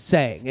what he's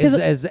saying.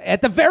 Is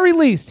at the very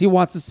least, he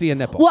wants to see a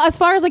nipple. Well, as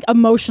far as like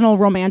emotional,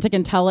 romantic,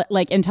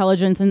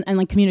 intelligence and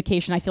like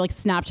communication, I feel like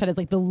Snapchat is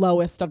like the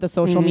lowest of the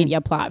social media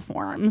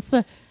platforms.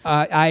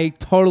 I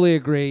totally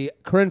agree.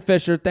 Corinne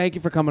Fisher, thank you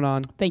for coming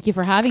on. Thank you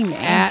for having me.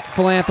 At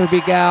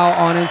Philanthropy Gal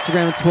on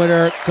Instagram and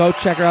Twitter. Go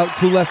check her out.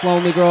 2 Less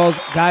Lonely Girls.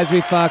 Guys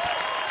We Fucked.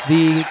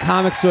 The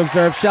comics to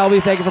observe. Shelby,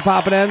 thank you for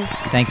popping in.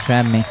 Thanks for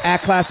having me.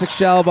 At Classic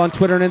Shelb on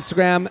Twitter and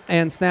Instagram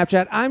and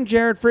Snapchat. I'm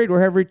Jared Freed. We're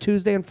here every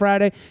Tuesday and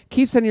Friday.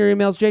 Keep sending your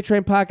emails,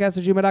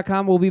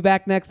 jtrainpodcast@gmail.com. We'll be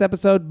back next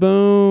episode.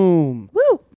 Boom. Woo.